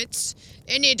Mr. Kritz.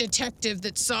 Any detective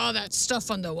that saw that stuff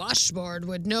on the washboard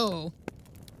would know.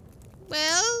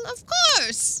 Well, of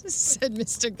course, said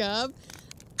Mr. Gubb.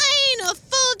 I ain't a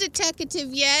full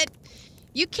detective yet.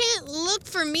 You can't look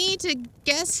for me to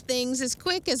guess things as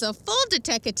quick as a full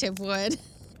detective would.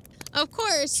 Of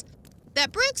course,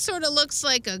 that brick sort of looks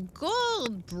like a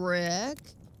gold brick.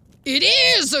 It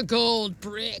is a gold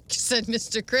brick, said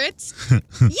Mr. Kritz.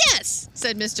 Yes,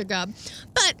 said Mr. Gubb.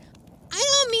 But I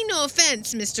don't mean no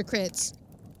offense, Mr. Kritz.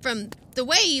 From the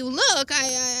way you look,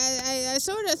 I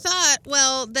sort of thought,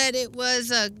 that it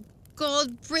was a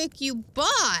gold brick you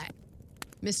bought.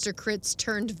 Mr. Kritz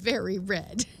turned very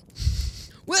red.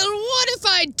 Well, what if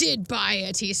I did buy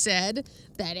it, he said.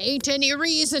 That ain't any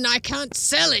reason I can't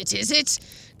sell it, is it?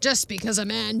 Just because a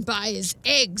man buys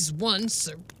eggs once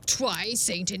or twice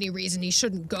ain't any reason he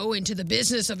shouldn't go into the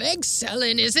business of egg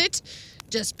selling, is it?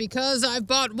 Just because I've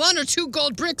bought 1 or 2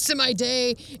 gold bricks in my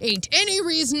day ain't any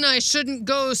reason I shouldn't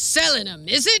go selling them,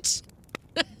 is it?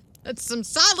 That's some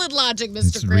solid logic, Mr.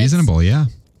 Kritz. It's reasonable, yeah.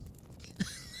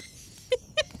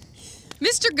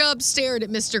 Mr. Gubb stared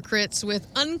at Mr. Kritz with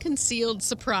unconcealed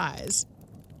surprise.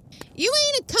 You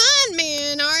ain't a con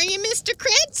man, are you, Mr.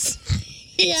 Kritz?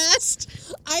 He asked.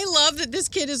 I love that this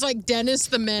kid is like Dennis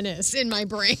the Menace in my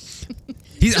brain.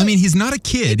 He's not a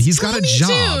kid. He's got a job.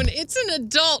 Tommy Tune. It's an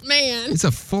adult man. It's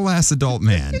a full-ass adult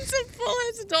man. It's a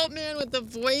full-ass adult man with the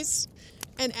voice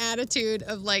and attitude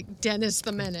of like Dennis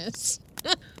the Menace.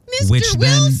 Mr.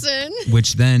 Wilson.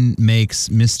 Which then makes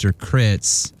Mr.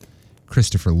 Kritz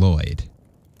Christopher Lloyd.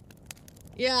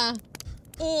 Yeah.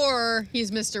 Or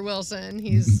he's Mr. Wilson.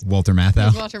 He's Walter Matthau.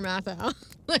 He's Walter Matthau.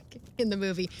 In the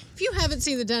movie. If you haven't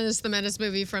seen the Dennis the Menace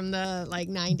movie from the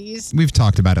 90s. We've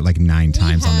talked about it 9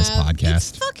 times on this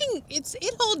podcast.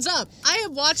 It holds up. I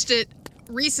have watched it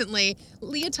recently.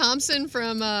 Leah Thompson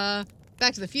from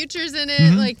Back to the Future's in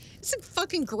it. Like, it's a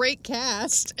fucking great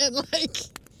cast. And, like,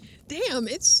 damn,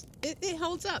 it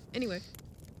holds up. Anyway.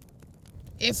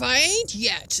 If I ain't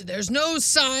yet, there's no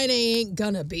sign I ain't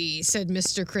gonna be, said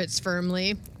Mr. Kritz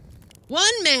firmly.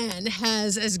 One man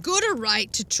has as good a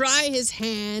right to try his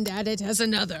hand at it as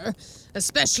another,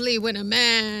 especially when a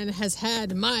man has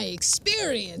had my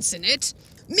experience in it.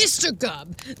 Mr.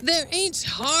 Gubb, there ain't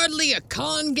hardly a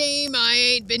con game I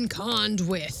ain't been conned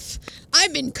with.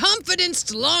 I've been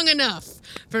confidenced long enough.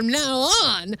 From now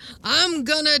on, I'm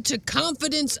gonna to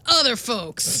confidence other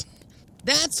folks.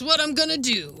 That's what I'm gonna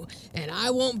do, and I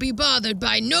won't be bothered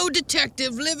by no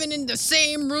detective living in the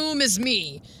same room as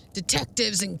me.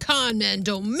 Detectives and con men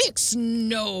don't mix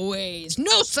no ways.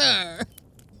 No, sir.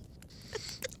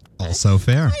 Also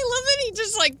fair. I love it. He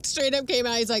just, like, straight up came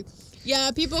out. He's like,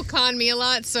 yeah, people con me a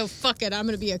lot, so fuck it. I'm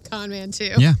gonna be a con man,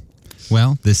 too. Yeah.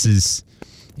 Well, this is...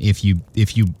 If you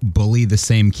bully the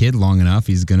same kid long enough,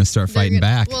 he's going to start fighting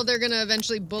back. Well, they're going to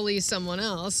eventually bully someone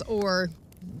else or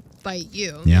bite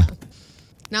you. Yeah.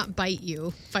 Not bite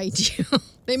you, fight you.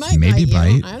 They might Maybe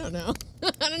bite you. bite. I don't know.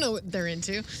 I don't know what they're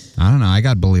into. I don't know. I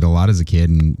got bullied a lot as a kid,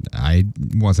 and I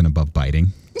wasn't above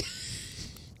biting.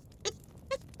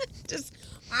 Just,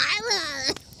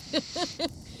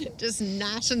 just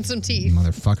gnashing some teeth.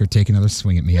 Motherfucker, take another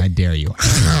swing at me. I dare you. Oh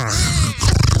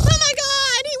my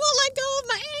God, he won't let go of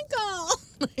my ankle.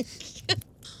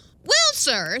 Well,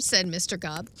 sir, said Mr.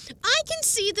 Gubb, I can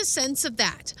see the sense of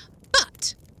that,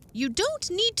 but you don't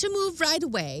need to move right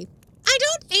away. I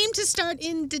don't aim to start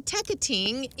in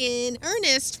detecting in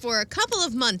earnest for a couple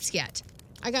of months yet.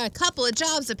 I got a couple of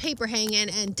jobs of paper hanging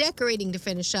and decorating to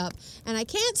finish up, and I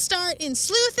can't start in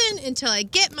sleuthing until I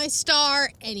get my star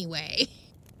anyway.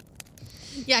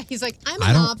 Yeah, he's like, I'm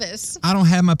a novice. I don't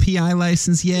have my PI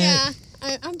license yet. Yeah.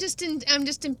 I'm just in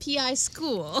PI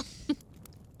school.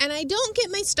 And I don't get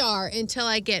my star until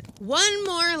I get one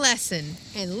more lesson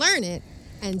and learn it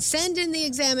and send in the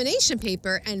examination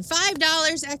paper and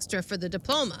 $5 extra for the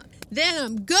diploma. Then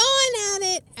I'm going at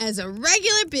it as a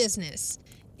regular business.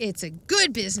 It's a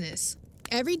good business.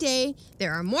 Every day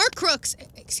there are more crooks.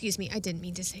 Excuse me, I didn't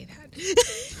mean to say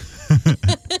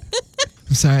that.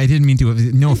 I'm sorry, I didn't mean to.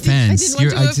 No offense. I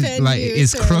didn't want to offend you,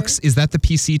 is sir. crooks? Is that the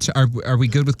PC? Are we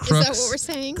good with crooks? Is that what we're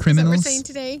saying? Criminals? Is that what we're saying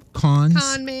today? Cons?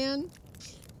 Con man.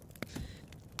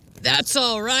 That's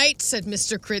all right, said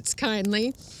Mr. Kritz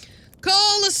kindly.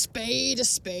 Call a spade a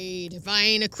spade. If I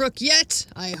ain't a crook yet,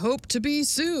 I hope to be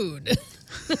soon.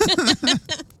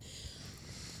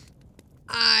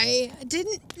 I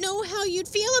didn't know how you'd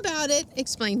feel about it,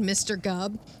 explained Mr.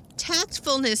 Gubb.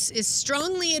 Tactfulness is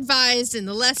strongly advised in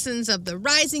the lessons of the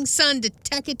Rising Sun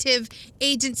Detective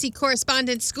Agency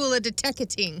Correspondence School of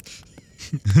Detecting.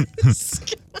 God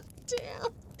damn.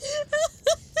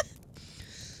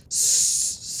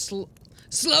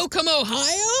 Slocum,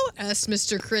 Ohio? Asked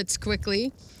Mr. Kritz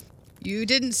quickly. You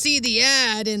didn't see the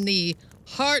ad in the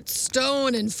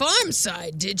Hearthstone and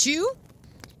Farmside, did you?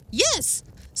 Yes,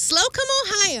 Slocum,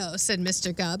 Ohio, said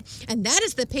Mr. Gubb, and that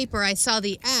is the paper I saw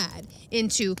the ad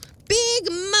into.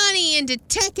 Big money in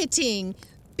detecting.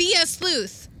 Be a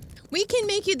sleuth. We can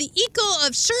make you the equal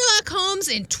of Sherlock Holmes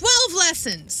in 12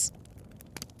 lessons.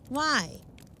 Why?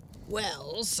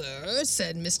 Well, sir,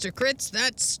 said Mr. Kritz,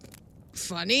 that's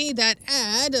funny. That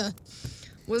ad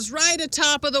was right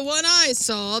atop of the one I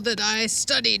saw that I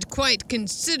studied quite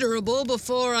considerable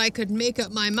before I could make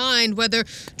up my mind whether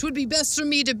 'twould be best for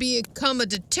me to become a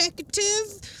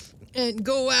detective and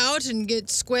go out and get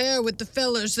square with the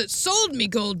fellers that sold me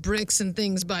gold bricks and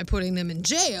things by putting them in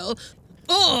jail,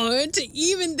 or to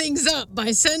even things up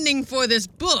by sending for this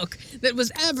book that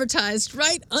was advertised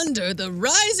right under the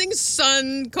Rising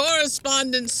Sun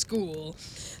Correspondence School.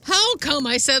 How come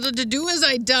I settled to do as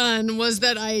I done was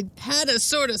that I had a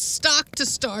sort of stock to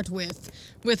start with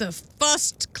a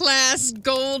first-class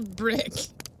gold brick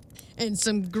and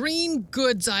some green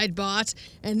goods I'd bought,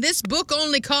 and this book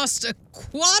only cost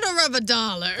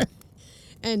 $0.25.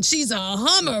 And she's a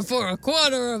Hummer for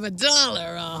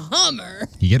 $0.25. A Hummer.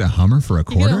 You get a Hummer for a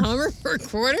quarter? You get a Hummer for a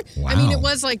quarter? Wow. I mean, it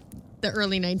was like the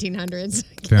early 1900s.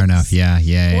 Fair enough. Yeah.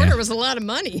 Quarter was a lot of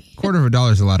money.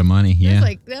 $0.25 is a lot of money. Yeah.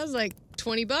 That was like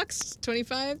 $20,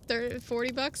 25, 30,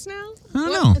 $40 now. I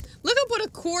don't know. Look up what a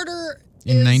quarter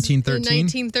in 1913? In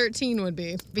 1913 would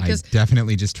be. Because I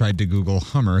definitely just tried to Google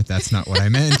Hummer. That's not what I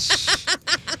meant.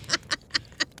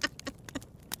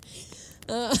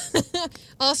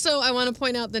 Also, I want to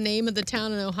point out the name of the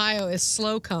town in Ohio is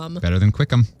Slocum. Better than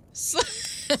Quickham. Slocum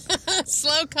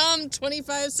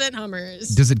 25-cent Hummers.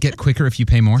 Does it get quicker if you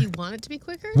pay more? Do you want it to be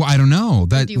quicker? Well, I don't know.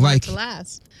 Or do you want it to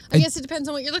last? I guess it depends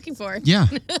on what you're looking for. Yeah.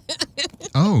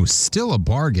 Oh, still a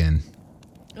bargain.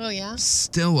 Oh, yeah?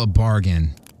 Still a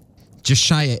bargain. Just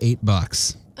shy of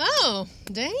 $8. Oh,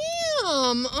 damn.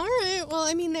 All right. Well,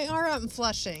 I mean, they are out in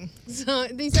Flushing. So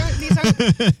these aren't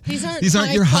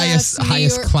your highest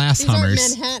class Hummers.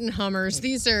 These aren't Manhattan Hummers.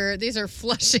 These are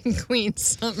Flushing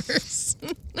Queens Hummers.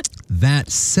 That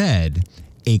said,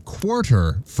 a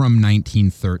quarter from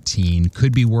 1913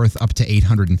 could be worth up to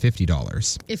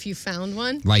 $850. If you found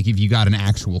one? Like if you got an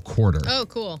actual quarter. Oh,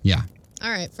 cool. Yeah. All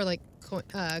right, for like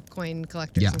coin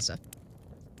collectors and stuff.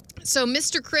 So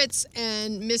Mr. Kritz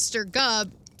and Mr.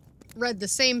 Gubb read the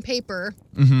same paper,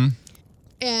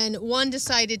 and one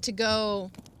decided to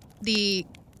go the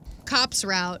cops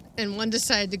route, and one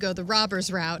decided to go the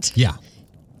robbers route. Yeah.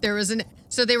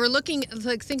 So they were looking,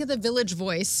 like, think of the Village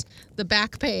Voice, the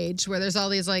back page where there's all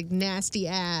these like nasty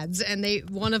ads, and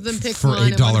one of them picked for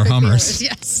one $8 and one Hummers.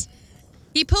 Yes.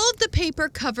 He pulled the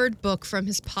paper-covered book from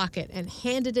his pocket and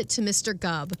handed it to Mr.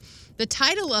 Gubb. The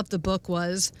title of the book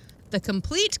was The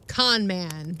Complete Con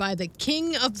Man by the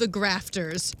King of the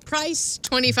Grafters. Price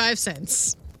 25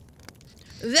 cents.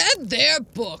 That there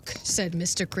book, said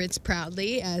Mr. Kritz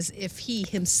proudly, as if he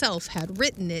himself had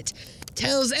written it,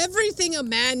 tells everything a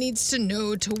man needs to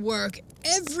know to work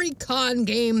every con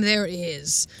game there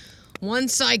is.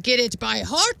 Once I get it by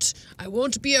heart, I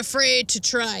won't be afraid to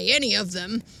try any of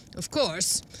them. Of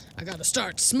course, I gotta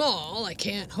start small. I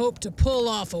can't hope to pull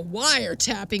off a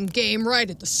wiretapping game right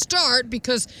at the start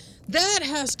because that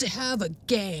has to have a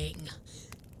gang.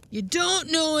 You don't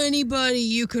know anybody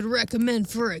you could recommend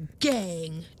for a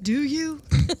gang, do you?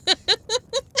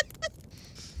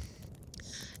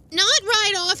 Not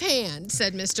right offhand,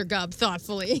 said Mr. Gubb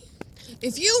thoughtfully.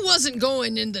 If you wasn't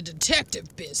going in the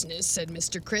detective business, said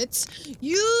Mr. Kritz,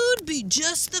 you'd be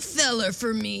just the feller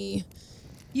for me.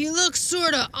 You look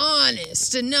sort of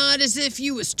honest and not as if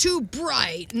you was too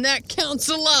bright, and that counts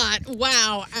a lot.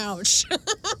 Wow, ouch.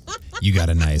 You got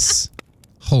a nice,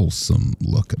 wholesome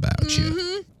look about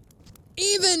you.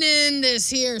 Even in this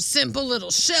here simple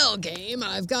little shell game,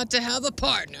 I've got to have a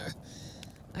partner.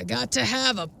 I got to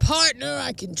have a partner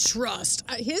I can trust.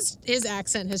 His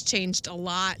accent has changed a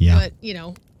lot, but, you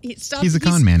know, he's a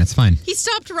con man. It's fine. He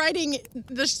stopped writing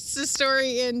the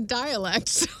story in dialect.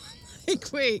 So,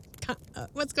 like, wait,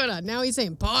 what's going on? Now he's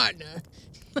saying partner.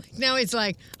 Like, now he's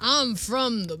like, I'm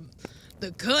from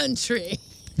the country.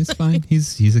 It's fine.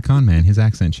 He's a con man. His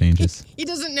accent changes. He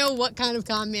doesn't know what kind of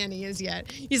con man he is yet.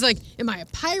 He's like, am I a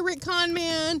pirate con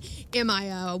man? Am I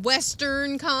a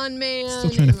Western con man? Still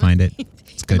trying to find it.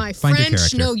 It's good. Am I Find your French?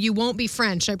 character. No, you won't be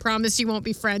French. I promise you won't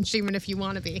be French, even if you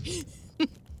want to be.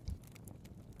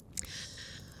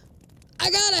 I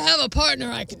gotta have a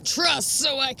partner I can trust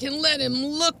so I can let him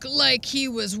look like he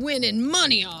was winning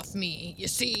money off me. You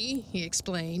see, he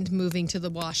explained, moving to the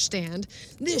washstand.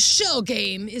 This shell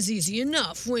game is easy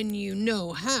enough when you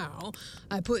know how.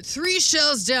 I put 3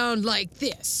 shells down like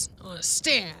this on a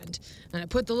stand, and I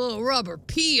put the little rubber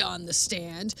P on the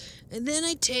stand, and then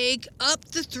I take up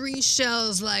the 3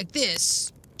 shells like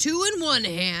this, 2 in one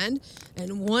hand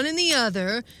and 1 in the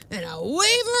other, and I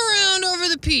wave around over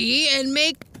the P and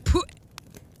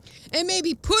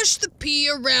maybe push the P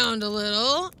around a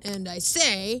little, and I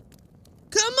say,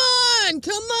 come on,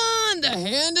 the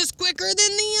hand is quicker than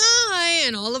the eye,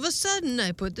 and all of a sudden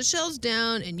I put the shells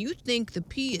down, and you think the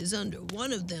P is under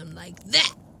one of them like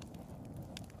that.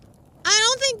 I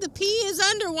don't think the P is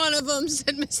under one of them,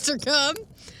 said Mr. Gubb.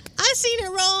 I seen it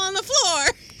roll on the floor.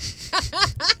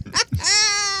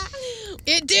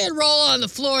 It did roll on the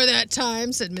floor that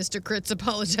time, said Mr. Kritz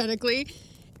apologetically.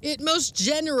 It most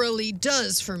generally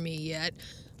does for me yet.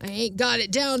 I ain't got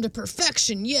it down to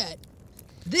perfection yet.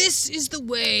 This is the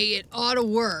way it ought to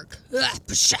work.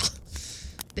 Pshaw.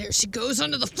 There she goes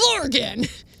under the floor again.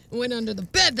 Went under the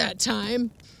bed that time.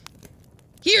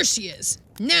 Here she is.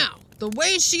 Now, the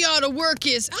way she ought to work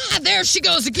is... there she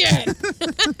goes again.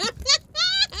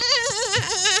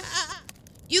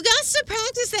 You got to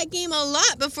practice that game a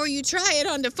lot before you try it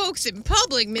on the folks in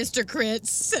public, Mr. Kritz,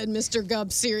 said Mr.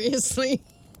 Gubb seriously.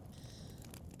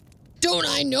 Don't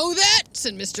I know that?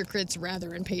 Said Mr. Kritz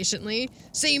rather impatiently.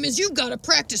 Same as you've got to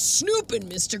practice snooping,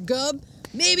 Mr. Gubb.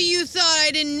 Maybe you thought I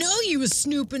didn't know you was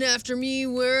snooping after me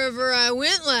wherever I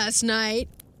went last night.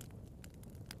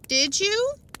 Did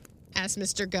you? Asked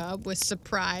Mr. Gubb with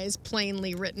surprise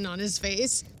plainly written on his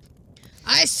face.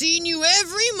 I seen you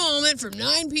every moment from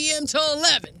 9 p.m. till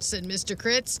 11, said Mr.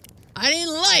 Kritz. I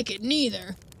didn't like it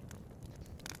neither.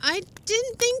 I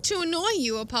didn't think to annoy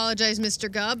you, apologized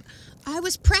Mr. Gubb. I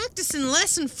was practicing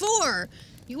lesson 4.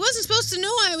 You wasn't supposed to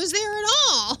know I was there at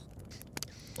all.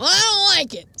 Well, I don't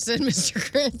like it, said Mr.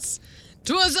 Kritz.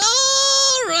 'Twas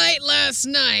all all right last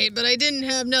night, but I didn't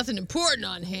have nothing important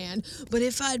on hand. But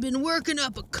if I'd been working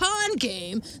up a con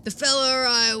game, the feller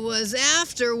I was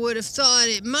after would have thought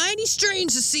it mighty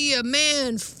strange to see a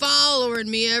man following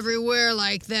me everywhere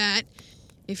like that.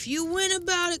 If you went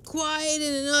about it quiet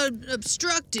and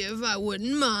unobstructive, I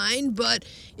wouldn't mind, but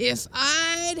if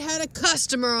I'd had a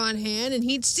customer on hand and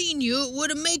he'd seen you, it would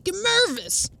have made him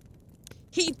nervous.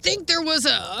 He'd think there was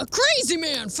a crazy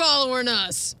man following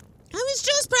us. I was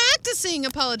just practicing,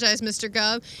 apologized Mr.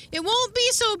 Gubb. It won't be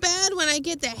so bad when I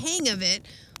get the hang of it.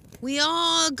 We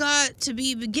all got to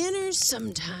be beginners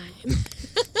sometime.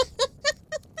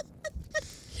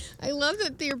 I love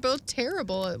that they're both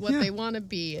terrible at what they want to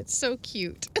be. It's so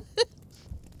cute.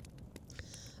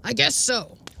 I guess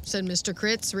so, said Mr.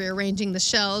 Kritz, rearranging the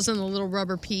shells in the little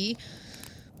rubber pea.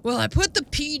 Well, I put the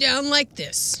pea down like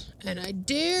this, and I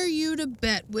dare you to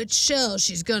bet which shell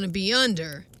she's going to be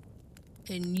under.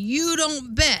 And you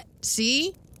don't bet,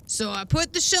 see? So I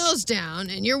put the shells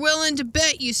down, and you're willing to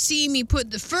bet you see me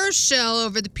put the first shell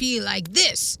over the pea like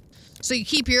this. So you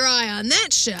keep your eye on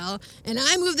that shell, and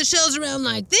I move the shells around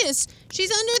like this.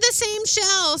 She's under the same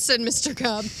shell, said Mr.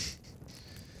 Gubb.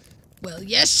 Well,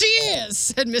 yes, she is,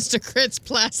 said Mr. Kritz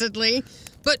placidly.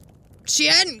 But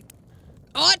she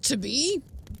ought to be.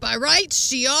 By rights,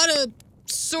 she ought to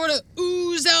sort of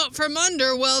ooze out from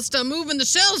under whilst I'm moving the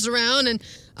shells around, and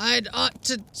I'd ought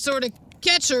to sort of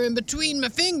catch her in between my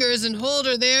fingers and hold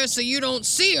her there so you don't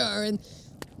see her, and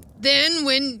then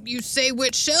when you say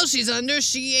which shell she's under,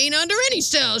 she ain't under any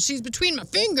shell. She's between my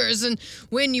fingers, and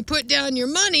when you put down your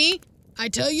money, I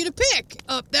tell you to pick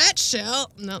up that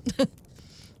shell. No.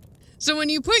 So when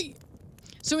you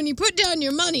put down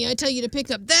your money, I tell you to pick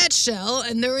up that shell,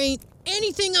 and there ain't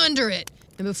anything under it.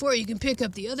 And before you can pick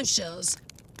up the other shells,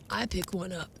 I pick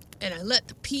one up, and I let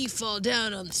the pea fall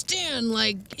down on the stand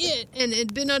like and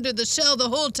it'd been under the shell the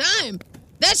whole time.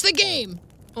 That's the game.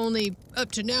 Only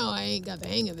up to now, I ain't got the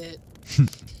hang of it.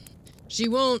 She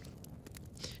won't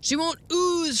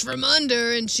ooze from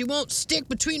under, and she won't stick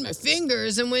between my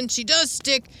fingers, and when she does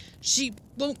stick, she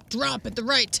won't drop at the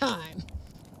right time.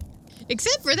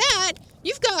 Except for that,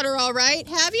 you've got her all right,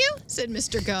 have you? Said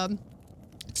Mr. Gubb.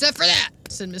 Except for that,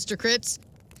 said Mr. Kritz.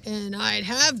 And I'd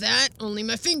have that, only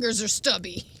my fingers are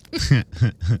stubby. I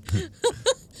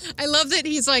love that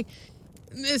he's like,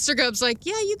 Mr. Gubb's like,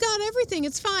 yeah, you got everything.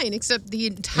 It's fine, except the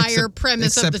entire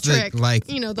premise of the trick.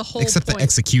 The whole except point. the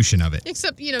execution of it.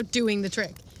 Except, doing the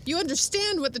trick. You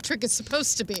understand what the trick is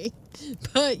supposed to be,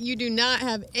 but you do not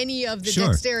have any of the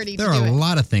dexterity to do it. There are a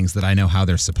lot of things that I know how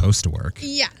they're supposed to work.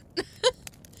 Yeah.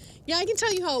 Yeah, I can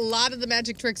tell you how a lot of the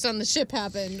magic tricks on the ship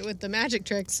happened with the magic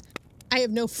tricks. I have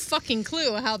no fucking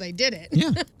clue how they did it.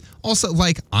 Yeah. Also,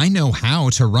 I know how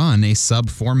to run a sub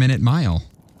 4-minute mile.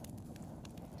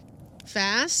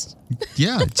 Fast?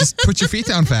 Yeah, just put your feet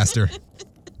down faster.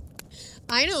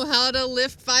 I know how to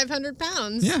lift 500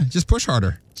 pounds. Yeah, just push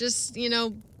harder. Just,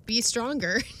 be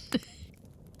stronger.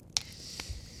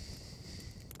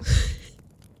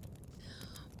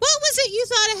 What was it you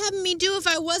thought of having me do if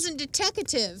I wasn't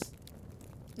detective?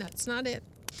 That's not it.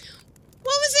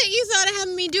 What was it you thought of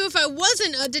having me do if I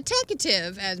wasn't a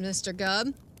detective? Asked Mr.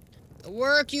 Gubb. The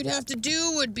work you'd have to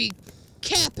do would be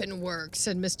capping work,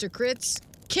 said Mr. Kritz.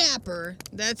 Capper,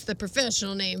 that's the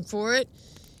professional name for it.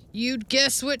 You'd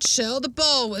guess which shell the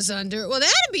ball was under. Well,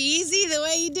 that'd be easy the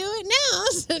way you do it now,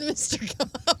 said Mr.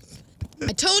 Gubb.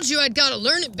 I told you I'd gotta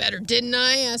learn it better, didn't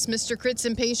I? Asked Mr. Kritz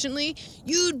impatiently.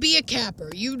 You'd be a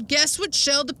capper. You'd guess which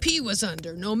shell the pea was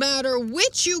under. No matter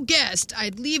which you guessed,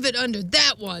 I'd leave it under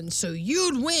that one, so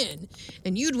you'd win.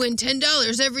 And you'd win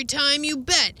 $10 every time you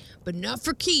bet, but not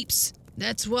for keeps.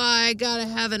 That's why I gotta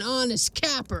have an honest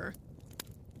capper.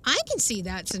 I can see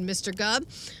that, said Mr. Gubb.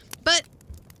 But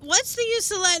what's the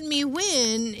use of letting me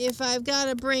win if I've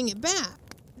gotta bring it back?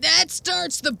 That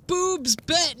starts the boobs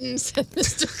betting, said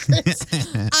Mr. Kritz.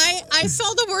 I saw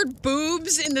the word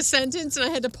boobs in the sentence, and I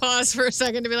had to pause for a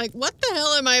second to be like, what the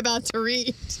hell am I about to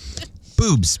read?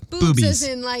 Boobs. Boobies. As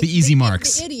in, the easy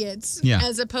marks. The idiots. Yeah.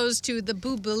 As opposed to the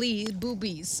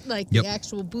boobies, the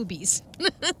actual boobies.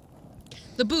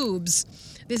 The boobs.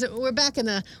 We're back in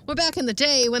the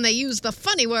day when they used the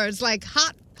funny words like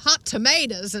hot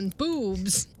tomatoes and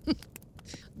boobs.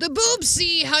 The boobs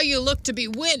see how you look to be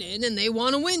winning, and they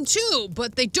want to win too,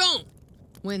 but they don't.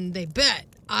 When they bet,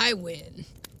 I win.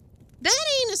 That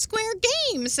ain't a square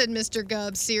game, said Mr.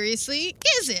 Gubb seriously,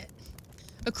 is it?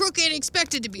 A crook ain't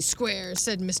expected to be square,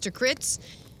 said Mr. Kritz.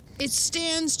 It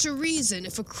stands to reason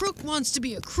if a crook wants to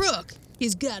be a crook,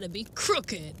 he's gotta be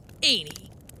crooked, ain't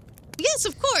he? Yes,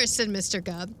 of course, said Mr.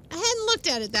 Gubb. I hadn't looked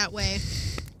at it that way.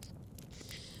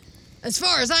 As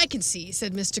far as I can see,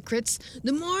 said Mr. Critz,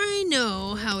 the more I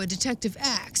know how a detective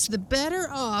acts, the better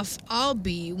off I'll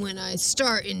be when I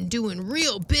start in doing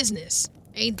real business.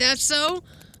 Ain't that so?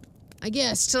 I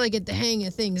guess till I get the hang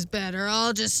of things better,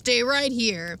 I'll just stay right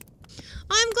here.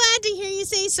 I'm glad to hear you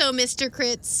say so, Mr.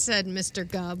 Critz, said Mr.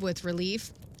 Gubb with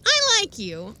relief. I like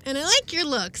you, and I like your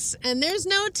looks, and there's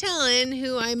no telling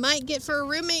who I might get for a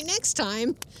roommate next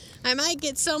time. I might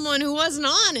get someone who wasn't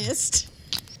honest.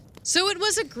 So it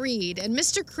was agreed, and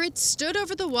Mr. Critz stood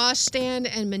over the washstand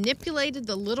and manipulated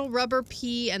the little rubber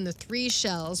pea and the 3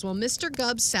 shells, while Mr.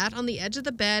 Gubb sat on the edge of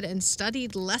the bed and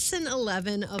studied Lesson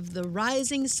 11 of the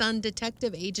Rising Sun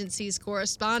Detective Agency's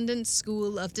Correspondence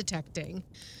School of Detecting.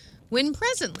 When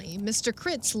presently Mr.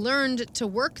 Critz learned to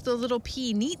work the little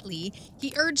pea neatly,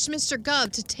 he urged Mr.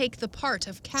 Gubb to take the part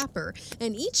of capper,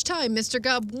 and each time Mr.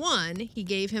 Gubb won, he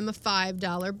gave him a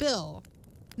 $5 bill.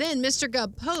 Then Mr.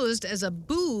 Gubb posed as a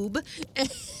boob.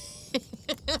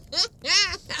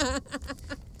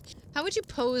 How would you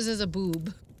pose as a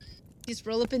boob? Just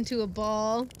roll up into a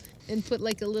ball and put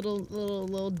like a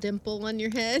little dimple on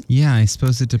your head? Yeah, I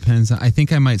suppose it depends. I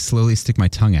think I might slowly stick my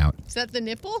tongue out. Is that the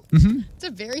nipple? Mm-hmm. It's a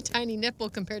very tiny nipple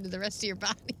compared to the rest of your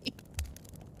body.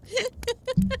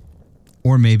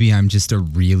 Or maybe I'm just a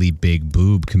really big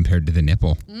boob compared to the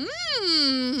nipple.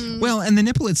 Well, and the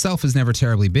nipple itself is never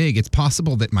terribly big. It's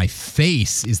possible that my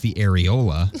face is the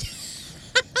areola.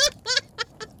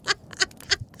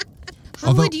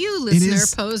 How would you, listener,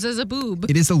 pose as a boob?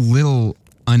 It is a little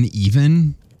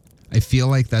uneven. I feel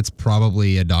like that's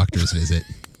probably a doctor's visit.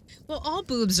 Well, all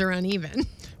boobs are uneven.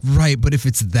 Right, but if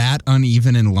it's that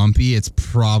uneven and lumpy, it's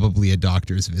probably a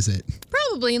doctor's visit.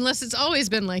 Probably, unless it's always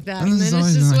been like that. And then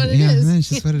it's just what it is. Then it's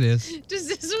just what it is.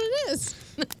 Just is what it is.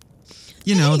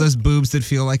 You know, those boobs that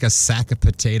feel like a sack of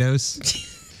potatoes.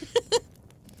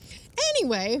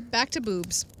 Anyway, back to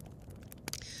boobs.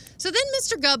 So then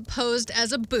Mr. Gubb posed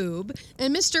as a boob,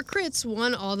 and Mr. Critz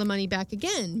won all the money back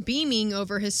again, beaming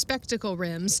over his spectacle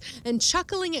rims and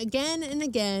chuckling again and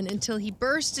again until he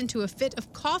burst into a fit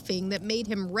of coughing that made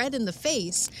him red in the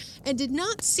face and did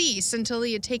not cease until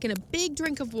he had taken a big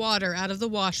drink of water out of the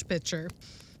wash pitcher.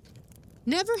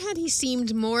 Never had he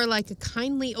seemed more like a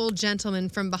kindly old gentleman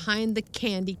from behind the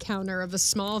candy counter of a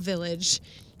small village.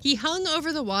 He hung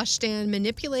over the washstand,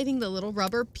 manipulating the little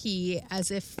rubber pea as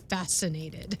if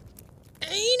fascinated.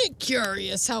 Ain't it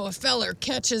curious how a feller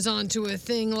catches onto a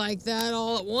thing like that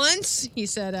all at once? He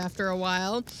said after a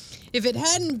while. If it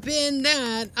hadn't been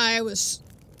that I was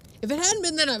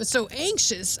so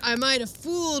anxious, I might have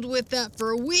fooled with that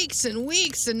for weeks and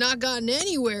weeks and not gotten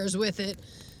anywheres with it.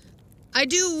 I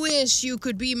do wish you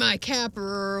could be my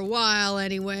capper a while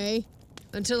anyway,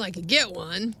 until I could get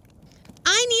one.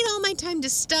 I need all my time to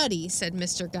study, said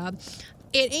Mr. Gubb.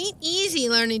 It ain't easy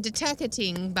learning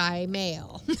detecting by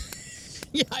mail.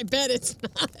 Yeah, I bet it's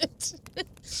not.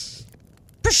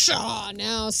 Pshaw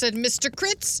now, said Mr.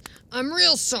 Critz. I'm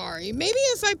real sorry. Maybe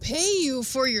if I pay you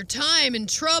for your time and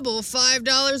trouble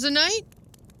 $5 a night?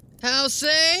 How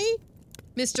say?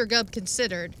 Mr. Gubb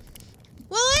considered.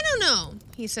 Well, I don't know,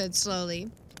 he said slowly.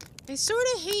 I sort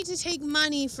of hate to take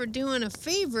money for doing a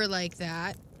favor like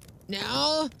that.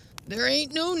 Now, there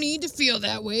ain't no need to feel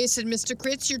that way, said Mr.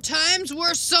 Critz. Your time's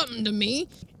worth something to me.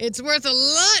 It's worth a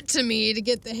lot to me to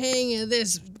get the hang of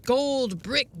this gold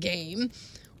brick game.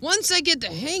 Once I get the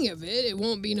hang of it, it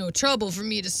won't be no trouble for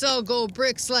me to sell gold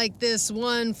bricks like this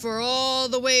one for all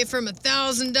the way from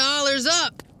 $1,000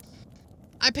 up.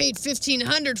 I paid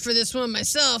 $1,500 for this one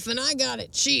myself, and I got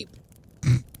it cheap.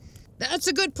 That's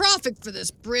a good profit for this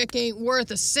brick. Ain't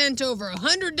worth a cent over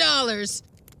 $100.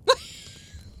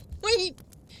 Wait,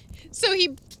 so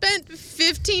he spent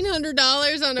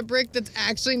 $1,500 on a brick that's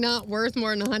actually not worth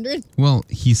more than $100? Well,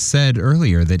 he said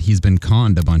earlier that he's been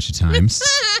conned a bunch of times.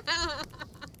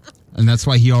 And that's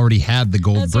why he already had the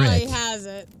gold brick. That's why he has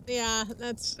it. Yeah,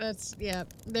 yeah,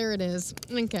 there it is.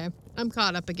 Okay, I'm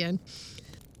caught up again.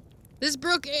 This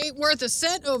brook ain't worth a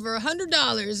cent over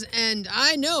 $100, and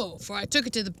I know, for I took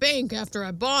it to the bank after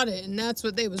I bought it, and that's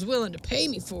what they was willing to pay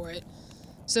me for it.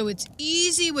 So it's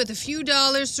easy with a few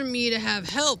dollars for me to have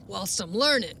help whilst I'm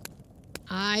learning.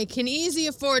 I can easy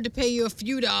afford to pay you a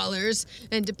few dollars,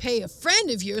 and to pay a friend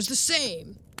of yours the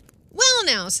same. Well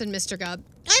now, said Mr. Gubb,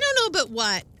 I don't know but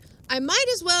what. I might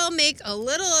as well make a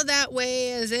little of that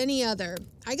way as any other.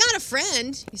 I got a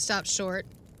friend, he stopped short.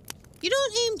 You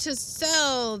don't aim to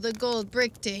sell the gold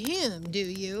brick to him, do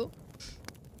you?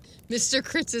 Mr.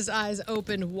 Critz's eyes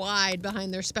opened wide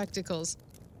behind their spectacles.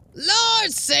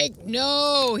 Lord's sake,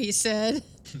 no, he said.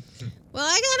 Well,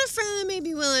 I got a friend that may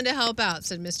be willing to help out,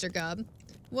 said Mr. Gubb.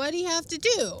 What'd he have to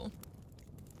do?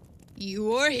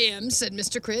 You or him, said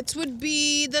Mr. Kritz, would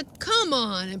be the come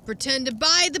on and pretend to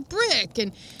buy the brick,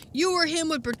 and you or him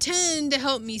would pretend to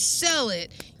help me sell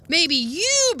it. Maybe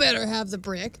you better have the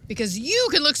brick, because you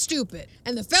can look stupid,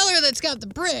 and the feller that's got the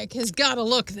brick has got to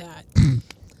look that.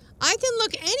 I can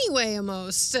look anyway,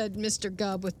 a'most, said Mr.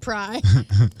 Gubb with pride.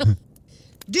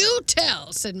 Do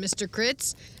tell, said Mr.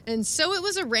 Kritz. And so it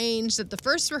was arranged that the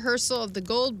first rehearsal of the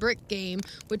gold brick game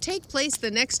would take place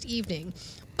the next evening.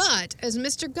 But as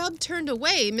Mr. Gubb turned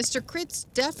away, Mr. Kritz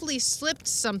deftly slipped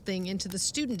something into the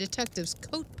student detective's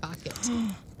coat pocket.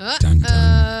 Dun,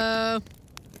 dun.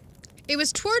 It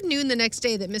was toward noon the next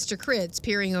day that Mr. Kritz,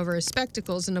 peering over his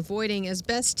spectacles and avoiding as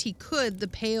best he could the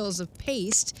pails of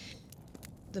paste...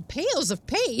 The pails of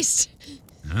paste?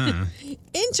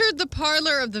 Entered the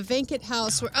parlor of the vacant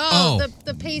house where...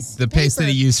 the paste... The paste that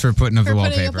he used for putting up the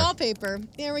wallpaper. Putting up wallpaper.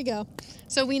 There we go.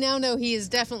 So we now know he is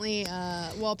definitely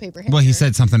wallpaper hanger. Well, he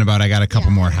said something about I got a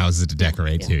couple more houses to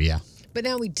decorate too, yeah. But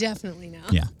now we definitely know.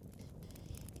 Yeah.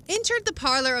 Entered the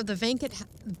parlor of the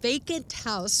vacant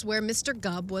house where Mr.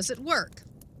 Gubb was at work.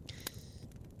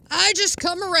 I just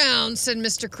come around, said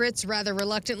Mr. Kritz rather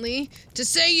reluctantly, to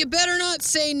say you better not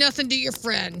say nothing to your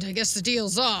friend. I guess the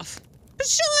deal's off.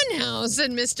 Pshaw now,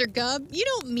 said Mr. Gubb. You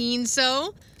don't mean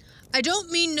so. I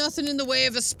don't mean nothing in the way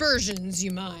of aspersions,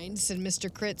 you mind, said Mr.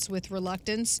 Kritz with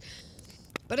reluctance.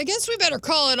 But I guess we better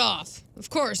call it off. Of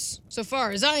course, so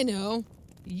far as I know,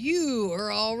 you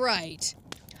are all right.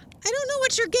 I don't know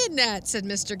what you're getting at, said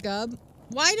Mr. Gubb.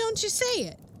 Why don't you say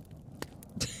it?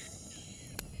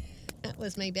 That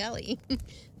was my belly.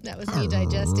 That was me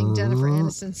digesting Jennifer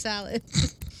Aniston's salad.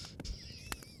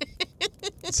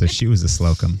 So she was a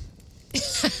Slocum.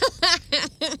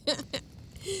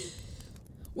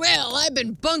 Well, I've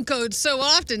been buncoed so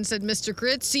often, said Mr.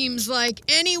 Kritz. Seems like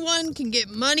anyone can get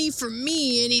money from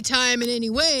me anytime and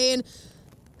any way, and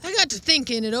I got to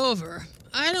thinking it over.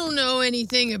 I don't know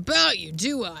anything about you,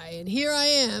 do I? And here I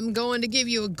am, going to give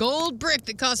you a gold brick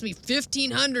that cost me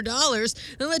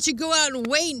 $1,500 and let you go out and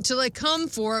wait until I come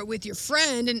for it with your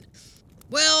friend and,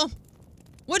 well,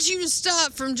 what's you to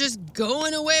stop from just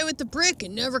going away with the brick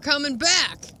and never coming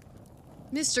back?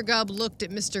 Mr. Gubb looked at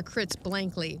Mr. Kritz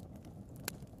blankly.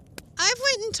 I've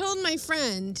went and told my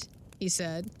friend, he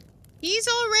said. He's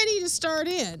all ready to start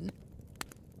in.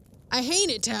 I hate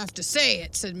it to have to say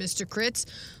it, said Mr. Kritz,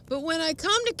 but when I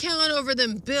come to count over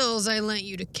them bills I lent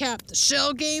you to cap the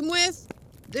shell game with,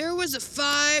 there was a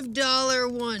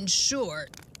 $5 one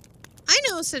short. I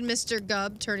know, said Mr.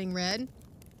 Gubb, turning red.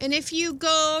 And if you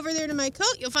go over there to my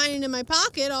coat, you'll find it in my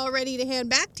pocket, all ready to hand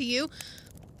back to you.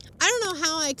 I don't know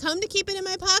how I come to keep it in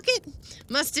my pocket.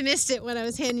 Must have missed it when I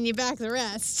was handing you back the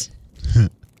rest.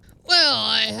 Well,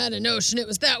 I had a notion it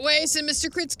was that way, said Mr.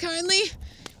 Kritz kindly.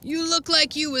 You look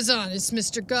like you was honest,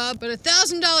 Mr. Gubb, but a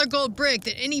 $1,000 gold brick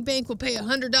that any bank will pay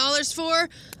 $100 for,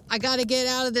 I gotta get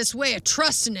out of this way of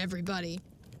trusting everybody.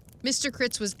 Mr.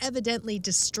 Kritz was evidently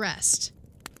distressed.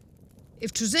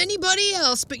 If 'twas anybody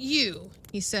else but you,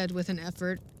 he said with an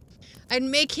effort, I'd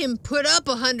make him put up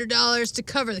 $100 to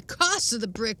cover the cost of the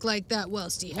brick like that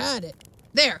whilst he had it.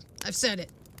 There, I've said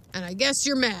it, and I guess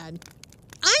you're mad.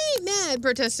 I ain't mad,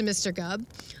 protested Mr. Gubb.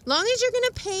 Long as you're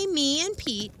gonna pay me and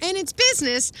Pete, and it's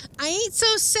business, I ain't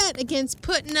so set against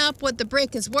putting up what the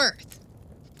brick is worth.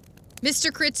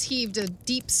 Mr. Kritz heaved a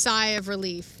deep sigh of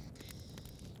relief.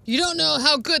 You don't know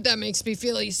how good that makes me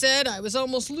feel, he said. I was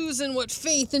almost losing what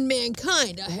faith in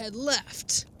mankind I had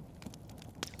left.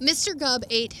 Mr. Gubb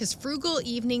ate his frugal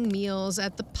evening meals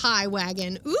at the Pie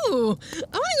Wagon. Ooh,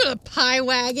 I want to go to the Pie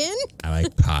Wagon. I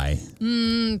like pie.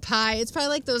 Pie. It's probably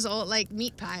like those old, like,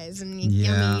 meat pies. And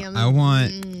Yeah,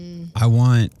 yummy. I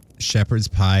want shepherd's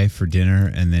pie for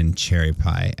dinner and then cherry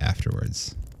pie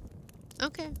afterwards.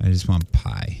 Okay. I just want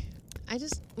pie.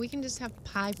 We can just have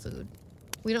pie food.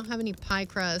 We don't have any pie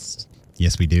crust.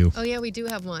 Yes, we do. Oh, yeah, we do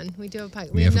have one. We do have pie.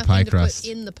 We have a nothing pie to crust.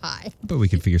 put in the pie. But we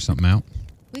can figure something out.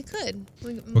 We could.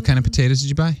 What kind of potatoes did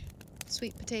you buy?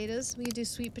 Sweet potatoes. We could do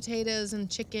sweet potatoes and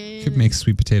chicken. Could make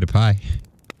sweet potato pie.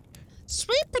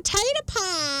 Sweet potato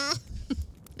pie.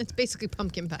 It's basically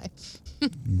pumpkin pie.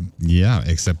 Yeah,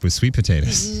 except with sweet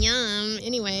potatoes. Yum.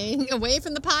 Anyway, away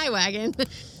from the Pie Wagon.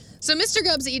 So Mr.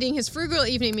 Gubb's eating his frugal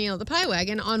evening meal at the Pie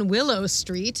Wagon on Willow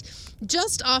Street,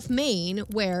 just off Main,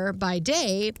 where, by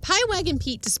day, Pie Wagon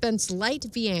Pete dispensed light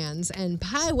viands, and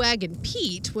Pie Wagon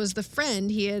Pete was the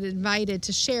friend he had invited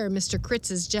to share Mr.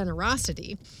 Kritz's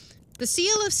generosity. The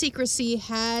seal of secrecy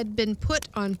had been put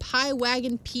on Pie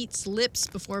Wagon Pete's lips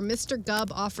before Mr.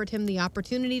 Gubb offered him the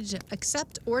opportunity to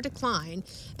accept or decline,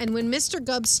 and when Mr.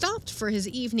 Gubb stopped for his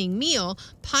evening meal,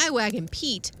 Pie Wagon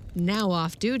Pete, now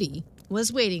off duty,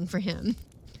 was waiting for him.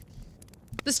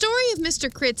 The story of Mr.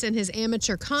 Kritz and his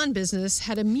amateur con business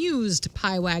had amused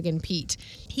Pie Wagon Pete.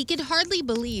 He could hardly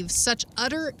believe such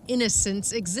utter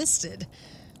innocence existed.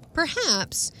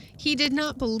 Perhaps he did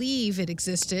not believe it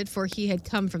existed, for he had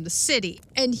come from the city,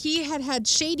 and he had had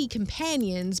shady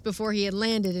companions before he had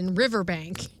landed in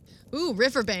Riverbank. Ooh,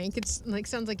 Riverbank. It's like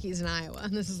sounds like he's in Iowa.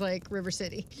 This is like River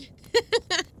City.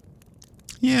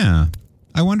 Yeah.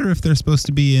 I wonder if they're supposed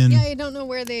to be in... Yeah, I don't know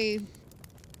where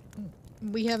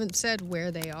we haven't said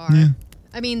where they are. Yeah.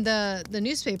 I mean, the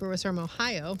newspaper was from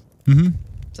Ohio. Mm-hmm.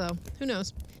 So, who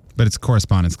knows? But it's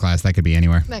correspondence class. That could be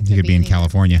anywhere. That You could could be in be anywhere.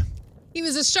 California. He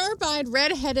was a sharp-eyed,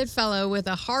 red-headed fellow with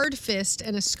a hard fist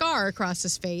and a scar across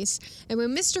his face, and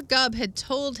when Mr. Gubb had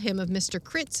told him of Mr.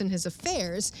 Kritz and his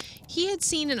affairs, he had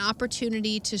seen an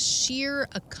opportunity to shear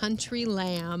a country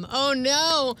lamb. Oh,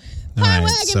 no! Pie All right,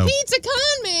 Wagon so- Pete's a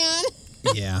con man!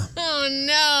 Yeah. Oh,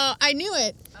 no! I knew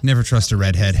it. Never trust a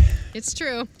redhead. It's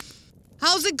true.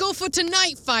 How's it go for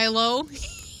tonight, Philo?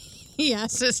 He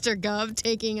asked Mr. Gubb,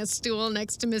 taking a stool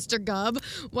next to Mr. Gubb,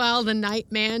 while the night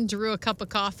man drew a cup of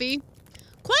coffee.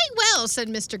 Quite well, said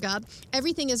Mr. Gubb.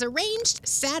 Everything is arranged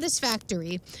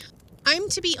satisfactory. I'm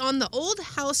to be on the old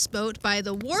houseboat by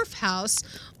the wharf house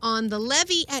on the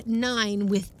levee at 9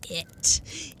 with it.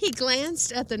 He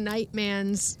glanced at the night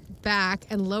man's back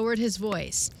and lowered his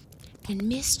voice. And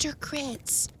Mr.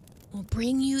 Kritz will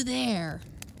bring you there.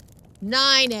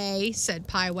 9, said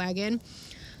Pie Wagon.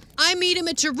 I meet him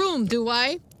at your room, do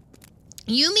I?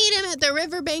 You meet him at the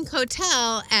Riverbank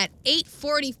Hotel at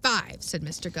 8:45, said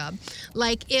Mr. Gubb,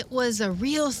 like it was a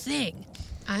real thing.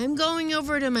 I'm going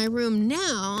over to my room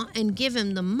now and give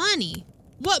him the money.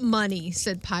 What money?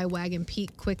 Said Pie Wagon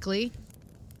Pete quickly.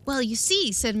 Well, you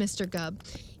see, said Mr. Gubb,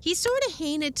 he sort of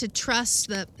hated to trust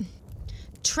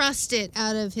it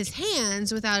out of his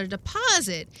hands without a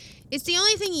deposit. It's the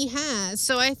only thing he has,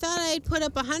 so I thought I'd put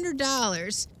up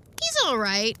 $100. He's all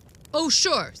right. Oh,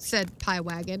 sure, said Pie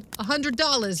Wagon.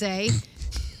 $100, eh?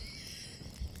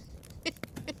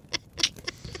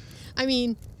 I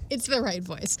mean, it's the right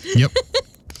voice. Yep.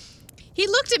 He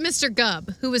looked at Mr.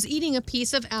 Gubb, who was eating a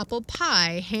piece of apple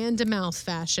pie hand-to-mouth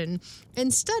fashion,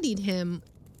 and studied him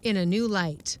in a new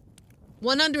light.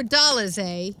 $100,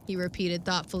 eh? He repeated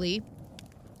thoughtfully.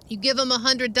 You give him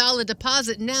 $100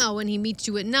 deposit now when he meets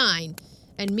you at 9,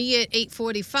 and me at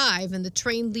 8:45, and the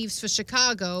train leaves for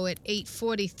Chicago at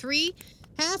 8:43,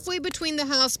 halfway between the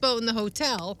houseboat and the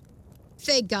hotel.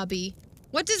 Say, Gubby,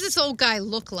 what does this old guy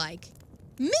look like?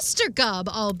 Mr. Gubb,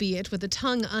 albeit with a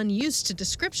tongue unused to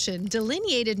description,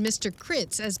 delineated Mr.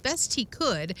 Kritz as best he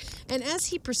could, and as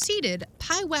he proceeded,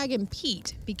 Pie Wagon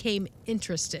Pete became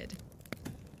interested.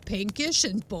 Pinkish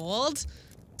and bald,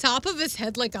 top of his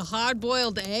head like a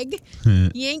hard-boiled egg.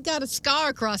 He ain't got a scar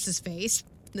across his face.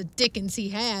 The dickens he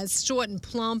has, short and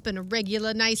plump and a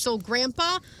regular nice old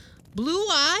grandpa. Blue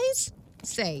eyes?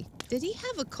 Say, did he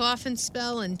have a coughing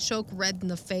spell and choke red in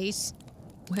the face?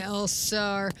 Well,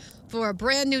 sir, for a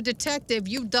brand new detective,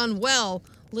 you've done well.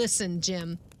 Listen,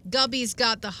 Jim, Gubby's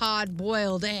got the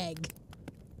hard-boiled egg.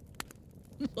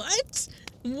 What?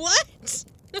 What?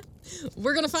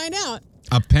 We're gonna find out.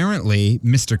 Apparently,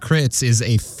 Mr. Kritz is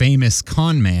a famous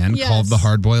con man Yes. called the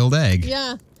Hard-Boiled Egg.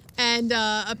 Yeah, and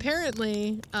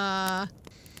apparently, Pie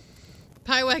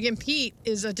Wagon Pete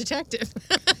is a detective.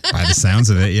 By the sounds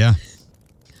of it, yeah.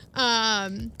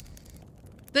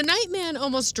 The night man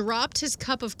almost dropped his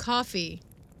cup of coffee.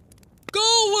 Go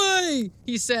away,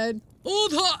 he said.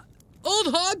 Old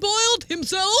hard-boiled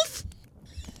himself?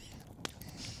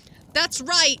 That's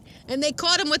right, and they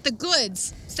caught him with the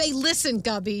goods. Say, listen,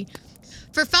 Gubby.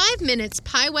 For 5 minutes,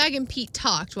 Pie Wagon Pete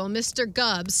talked while Mr.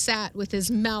 Gubb sat with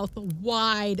his mouth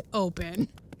wide open.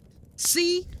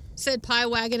 See, said Pie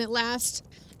Wagon at last,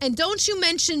 and don't you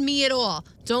mention me at all.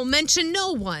 Don't mention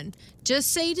no one.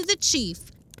 Just say to the chief,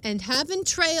 and having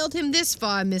trailed him this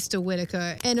far, Mr.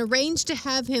 Whitaker, and arranged to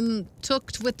have him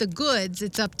tooked with the goods,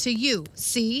 it's up to you,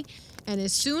 see? And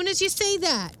as soon as you say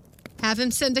that, have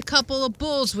him send a couple of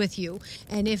bulls with you,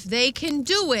 and if they can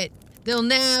do it, they'll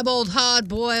nab old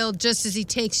Hard-Boiled just as he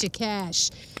takes your cash.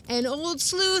 And Old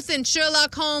Sleuth and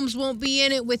Sherlock Holmes won't be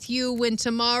in it with you when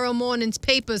tomorrow morning's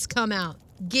papers come out.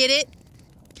 Get it?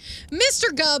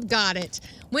 Mr. Gubb got it.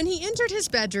 When he entered his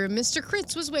bedroom, Mr.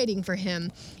 Kritz was waiting for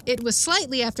him. It was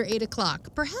slightly after 8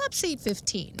 o'clock, perhaps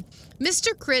 8:15.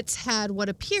 Mr. Kritz had what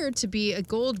appeared to be a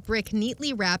gold brick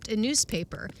neatly wrapped in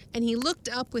newspaper, and he looked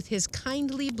up with his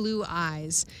kindly blue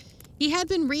eyes. He had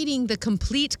been reading The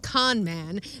Complete Con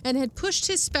Man and had pushed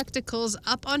his spectacles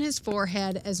up on his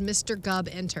forehead as Mr. Gubb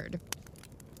entered.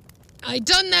 I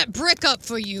done that brick up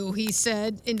for you, he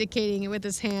said, indicating it with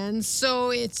his hands,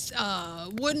 so it's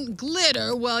wouldn't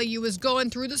glitter while you was going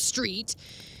through the street.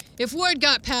 If word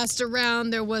got passed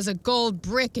around there was a gold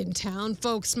brick in town,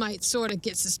 folks might sort of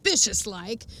get suspicious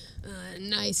like.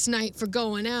 Nice night for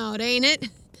going out, ain't it?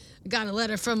 I got a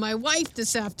letter from my wife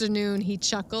this afternoon, he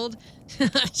chuckled.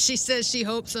 She says she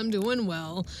hopes I'm doing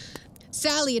well.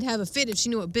 Sally'd have a fit if she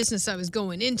knew what business I was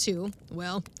going into.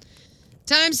 Well,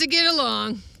 time's to get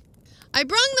along. I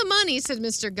brung the money, said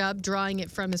Mr. Gubb, drawing it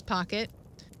from his pocket.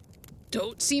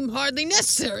 Don't seem hardly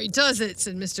necessary, does it?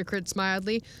 Said Mr. Critz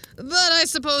mildly. But I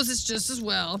suppose it's just as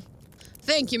well.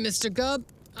 Thank you, Mr. Gubb.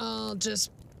 I'll just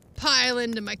pile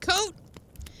into my coat.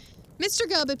 Mr.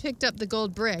 Gubb had picked up the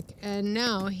gold brick, and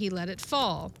now he let it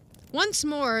fall. Once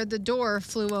more, the door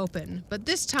flew open, but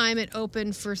this time it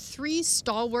opened for 3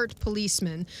 stalwart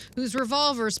policemen, whose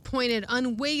revolvers pointed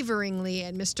unwaveringly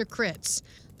at Mr. Critz.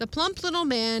 The plump little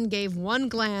man gave one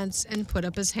glance and put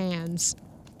up his hands.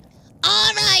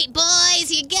 All right, boys,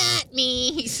 you got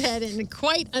me, he said in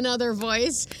quite another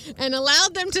voice, and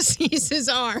allowed them to seize his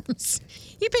arms.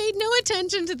 He paid no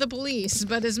attention to the police,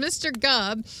 but as Mr.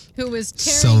 Gubb, who was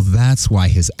tearing... So that's why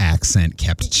his accent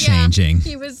kept changing. Yeah,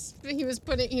 he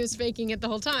was faking it the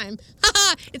whole time.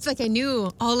 Ha! It's like I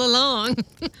knew all along.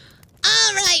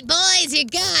 All right, boys, you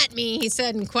got me, he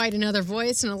said in quite another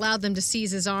voice and allowed them to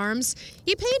seize his arms.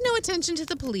 He paid no attention to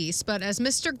the police, but as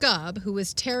Mr. Gubb, who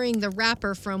was tearing the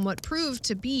wrapper from what proved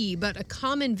to be but a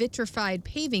common vitrified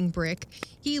paving brick,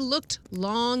 he looked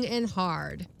long and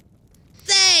hard.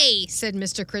 Say, said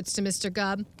Mr. Critz to Mr.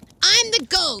 Gubb, I'm the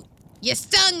goat. You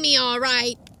stung me all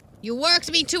right. You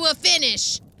worked me to a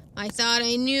finish. I thought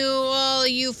I knew all of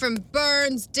you from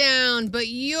Burns down, but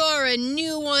you're a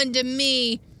new one to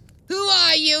me. Who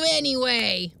are you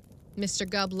anyway? Mr.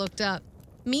 Gubb looked up.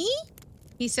 Me?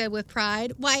 He said with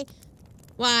pride. Why,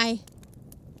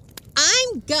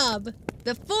 I'm Gubb,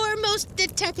 the foremost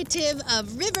detective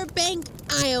of Riverbank,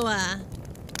 Iowa.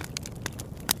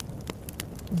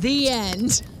 The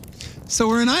end. So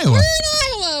we're in Iowa. We're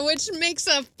in Iowa, which makes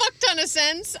a fuck ton of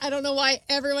sense. I don't know why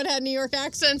everyone had New York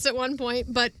accents at one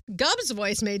point, but Gubb's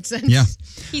voice made sense. Yeah.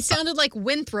 He sounded like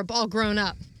Winthrop all grown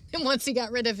up. And once he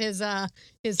got rid of his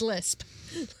lisp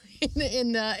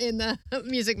in the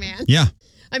Music Man. Yeah.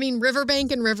 I mean,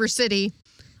 Riverbank and River City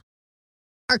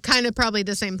are kind of probably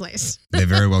the same place. They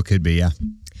very well could be, yeah.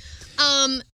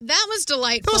 That was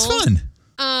delightful. That was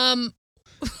fun.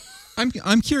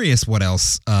 I'm curious what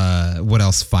else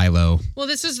Philo. Well,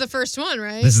 this was the first one,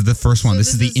 right? This is the first one. So this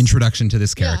is the introduction to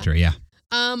this character, yeah.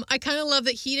 I kind of love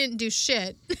that he didn't do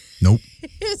shit. Nope.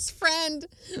 His friend,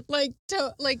 like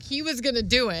he was gonna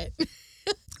do it.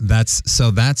 That's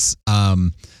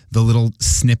the little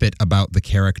snippet about the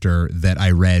character that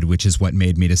I read, which is what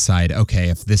made me decide, okay,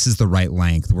 if this is the right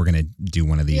length, we're gonna do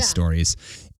one of these stories.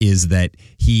 Is that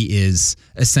he is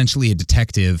essentially a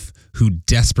detective who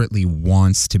desperately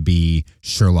wants to be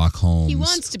Sherlock Holmes. He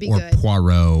wants to be or good.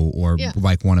 Poirot or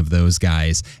like one of those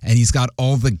guys, and he's got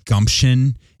all the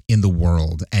gumption in the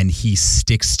world, and he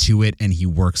sticks to it and he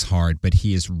works hard, but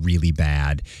he is really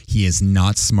bad. He is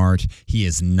not smart. He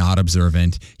is not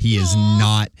observant. He is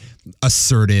not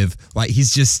assertive. Like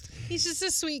he's just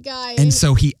a sweet guy. And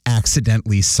so he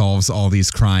accidentally solves all these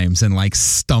crimes and like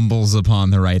stumbles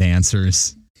upon the right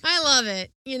answers. I love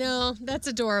it. You know, that's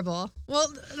adorable.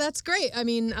 Well, that's great. I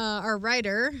mean, our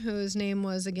writer, whose name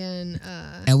was again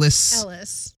Ellis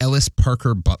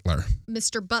Parker Butler.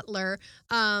 Mr. Butler.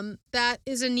 That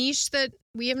is a niche that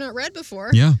we have not read before.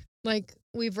 Yeah. Like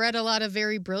we've read a lot of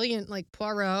very brilliant, like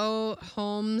Poirot,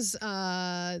 Holmes,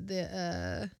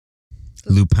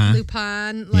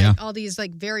 Lupin, like all these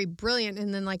like very brilliant,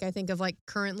 and then like I think of like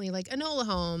currently like Enola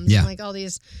Holmes, and like all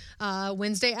these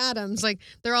Wednesday Addams, like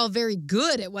they're all very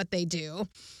good at what they do.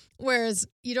 Whereas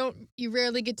you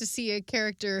rarely get to see a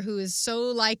character who is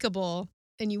so likable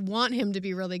and you want him to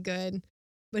be really good,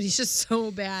 but he's just so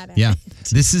bad at it.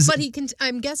 But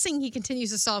I'm guessing he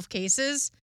continues to solve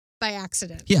cases by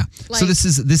accident. Yeah. Like, so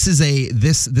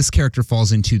this character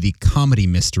falls into the comedy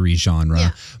mystery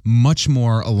genre, much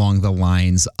more along the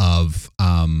lines of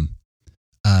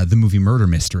the movie Murder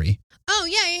Mystery. Oh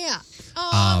yeah.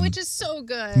 Oh, which is so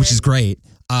good. Which is great.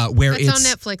 Where it's on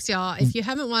Netflix, y'all. If you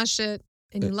haven't watched it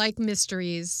and you like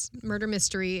mysteries, murder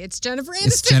mystery, it's Jennifer Aniston.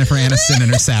 It's Jennifer Aniston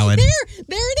and her salad. There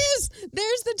it is.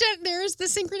 There's the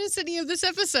synchronicity of this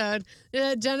episode.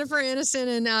 Jennifer Aniston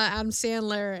and Adam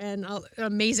Sandler, and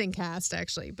amazing cast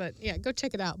actually. But yeah, go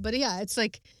check it out. But yeah, it's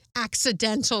like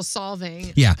accidental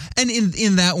solving. Yeah, and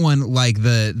in that one, like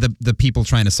the people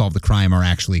trying to solve the crime are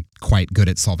actually quite good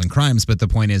at solving crimes. But the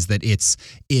point is that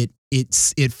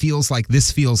it feels like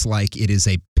it is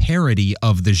a parody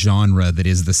of the genre that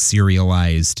is the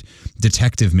serialized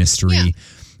detective mystery. Yeah.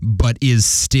 But is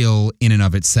still in and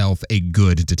of itself a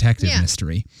good detective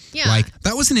mystery. Yeah. Like,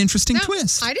 that was an interesting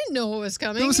twist. I didn't know what was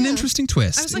coming. That was an interesting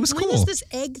twist. I was it like, was when cool. is this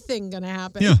egg thing going to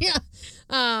happen? Yeah.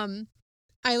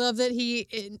 I love that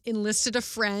he enlisted a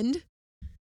friend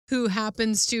who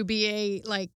happens to be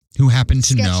who happened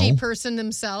to sketchy know person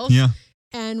himself. Yeah.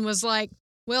 And was like,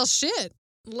 well, shit,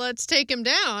 let's take him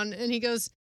down. And he goes,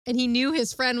 and he knew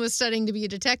his friend was studying to be a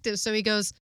detective. So he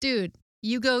goes, dude,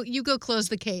 you go close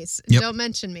the case. And don't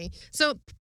mention me. So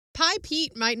Pie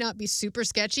Pete might not be super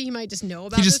sketchy. He might just know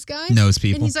about this guy. Knows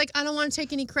people. And he's like, I don't want to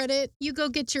take any credit. You go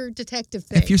get your detective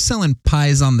thing. If you're selling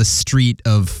pies on the street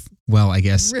of, well, I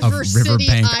guess, of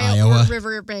Riverbank, Iowa.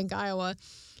 Riverbank, Iowa.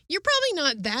 You're probably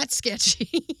not that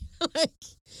sketchy.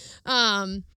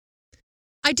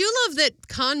 I do love that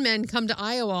con men come to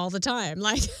Iowa all the time.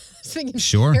 Like, thinking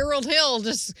Harold Hill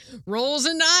just rolls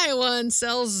into Iowa and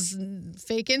sells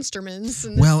fake instruments.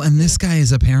 And this guy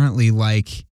is apparently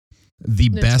like the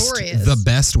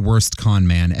best worst con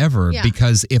man ever. Yeah.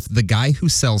 Because if the guy who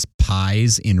sells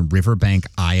pies in Riverbank,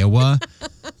 Iowa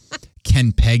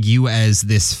can peg you as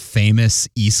this famous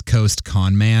East Coast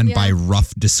con man by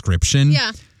rough description,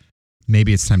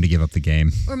 maybe it's time to give up the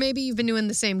game. Or maybe you've been doing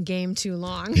the same game too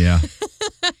long. Yeah.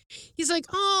 He's like,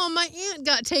 oh, my aunt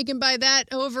got taken by that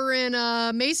over in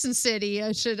Mason City.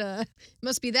 I should,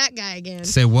 must be that guy again.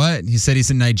 Say what? He said he's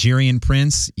a Nigerian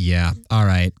prince? Yeah. All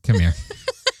right. Come here.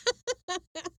 Well,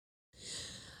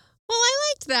 I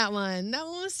liked that one. That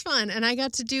one was fun. And I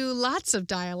got to do lots of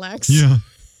dialects. Yeah.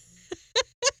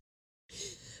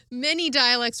 Many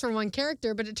dialects for one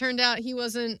character, but it turned out he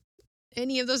wasn't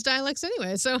any of those dialects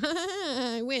anyway. So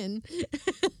I win.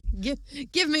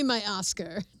 Give me my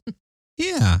Oscar.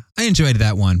 Yeah, I enjoyed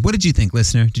that one. What did you think,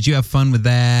 listener? Did you have fun with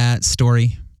that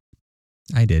story?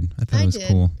 I did. I thought it was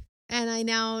cool. And I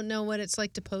now know what it's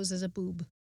like to pose as a boob.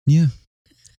 Yeah.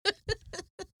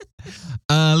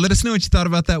 Let us know what you thought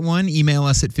about that one. Email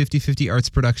us at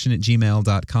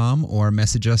 5050artsproduction@gmail.com or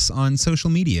message us on social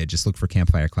media. Just look for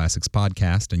Campfire Classics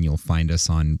Podcast and you'll find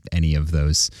us on any of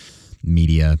those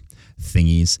media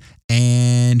thingies.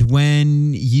 And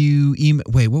when you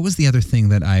what was the other thing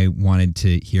that I wanted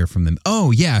to hear from them?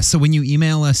 Oh, yeah. So when you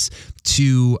email us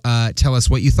to tell us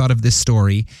what you thought of this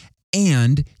story,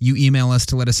 and you email us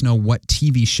to let us know what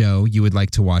TV show you would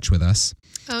like to watch with us.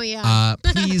 Oh, yeah.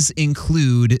 Please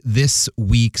include this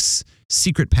week's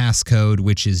secret passcode,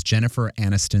 which is Jennifer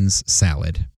Aniston's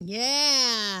salad.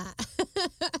 Yeah.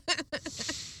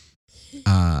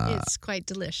 It's quite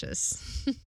delicious.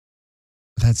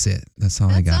 That's it. That's all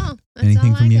I got. All. That's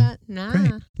Anything all from I you? Got. Nah.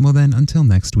 Great. Well then, until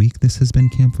next week, this has been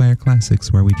Campfire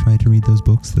Classics, where we try to read those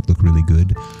books that look really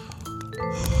good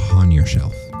on your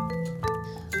shelf.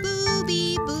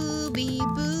 Booby, booby,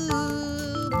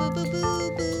 boo. Boo, boo,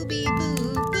 boo, booby,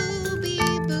 boo. Booby,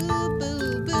 boo,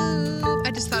 boo, boo.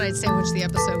 I just thought I'd sandwich the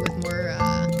episode with more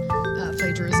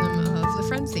plagiarism of the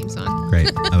Friends theme song.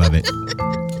 Great. I love it.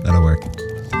 That'll work.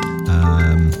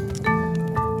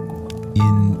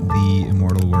 In the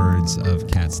immortal words of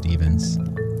Cat Stevens,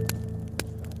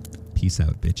 peace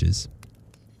out, bitches.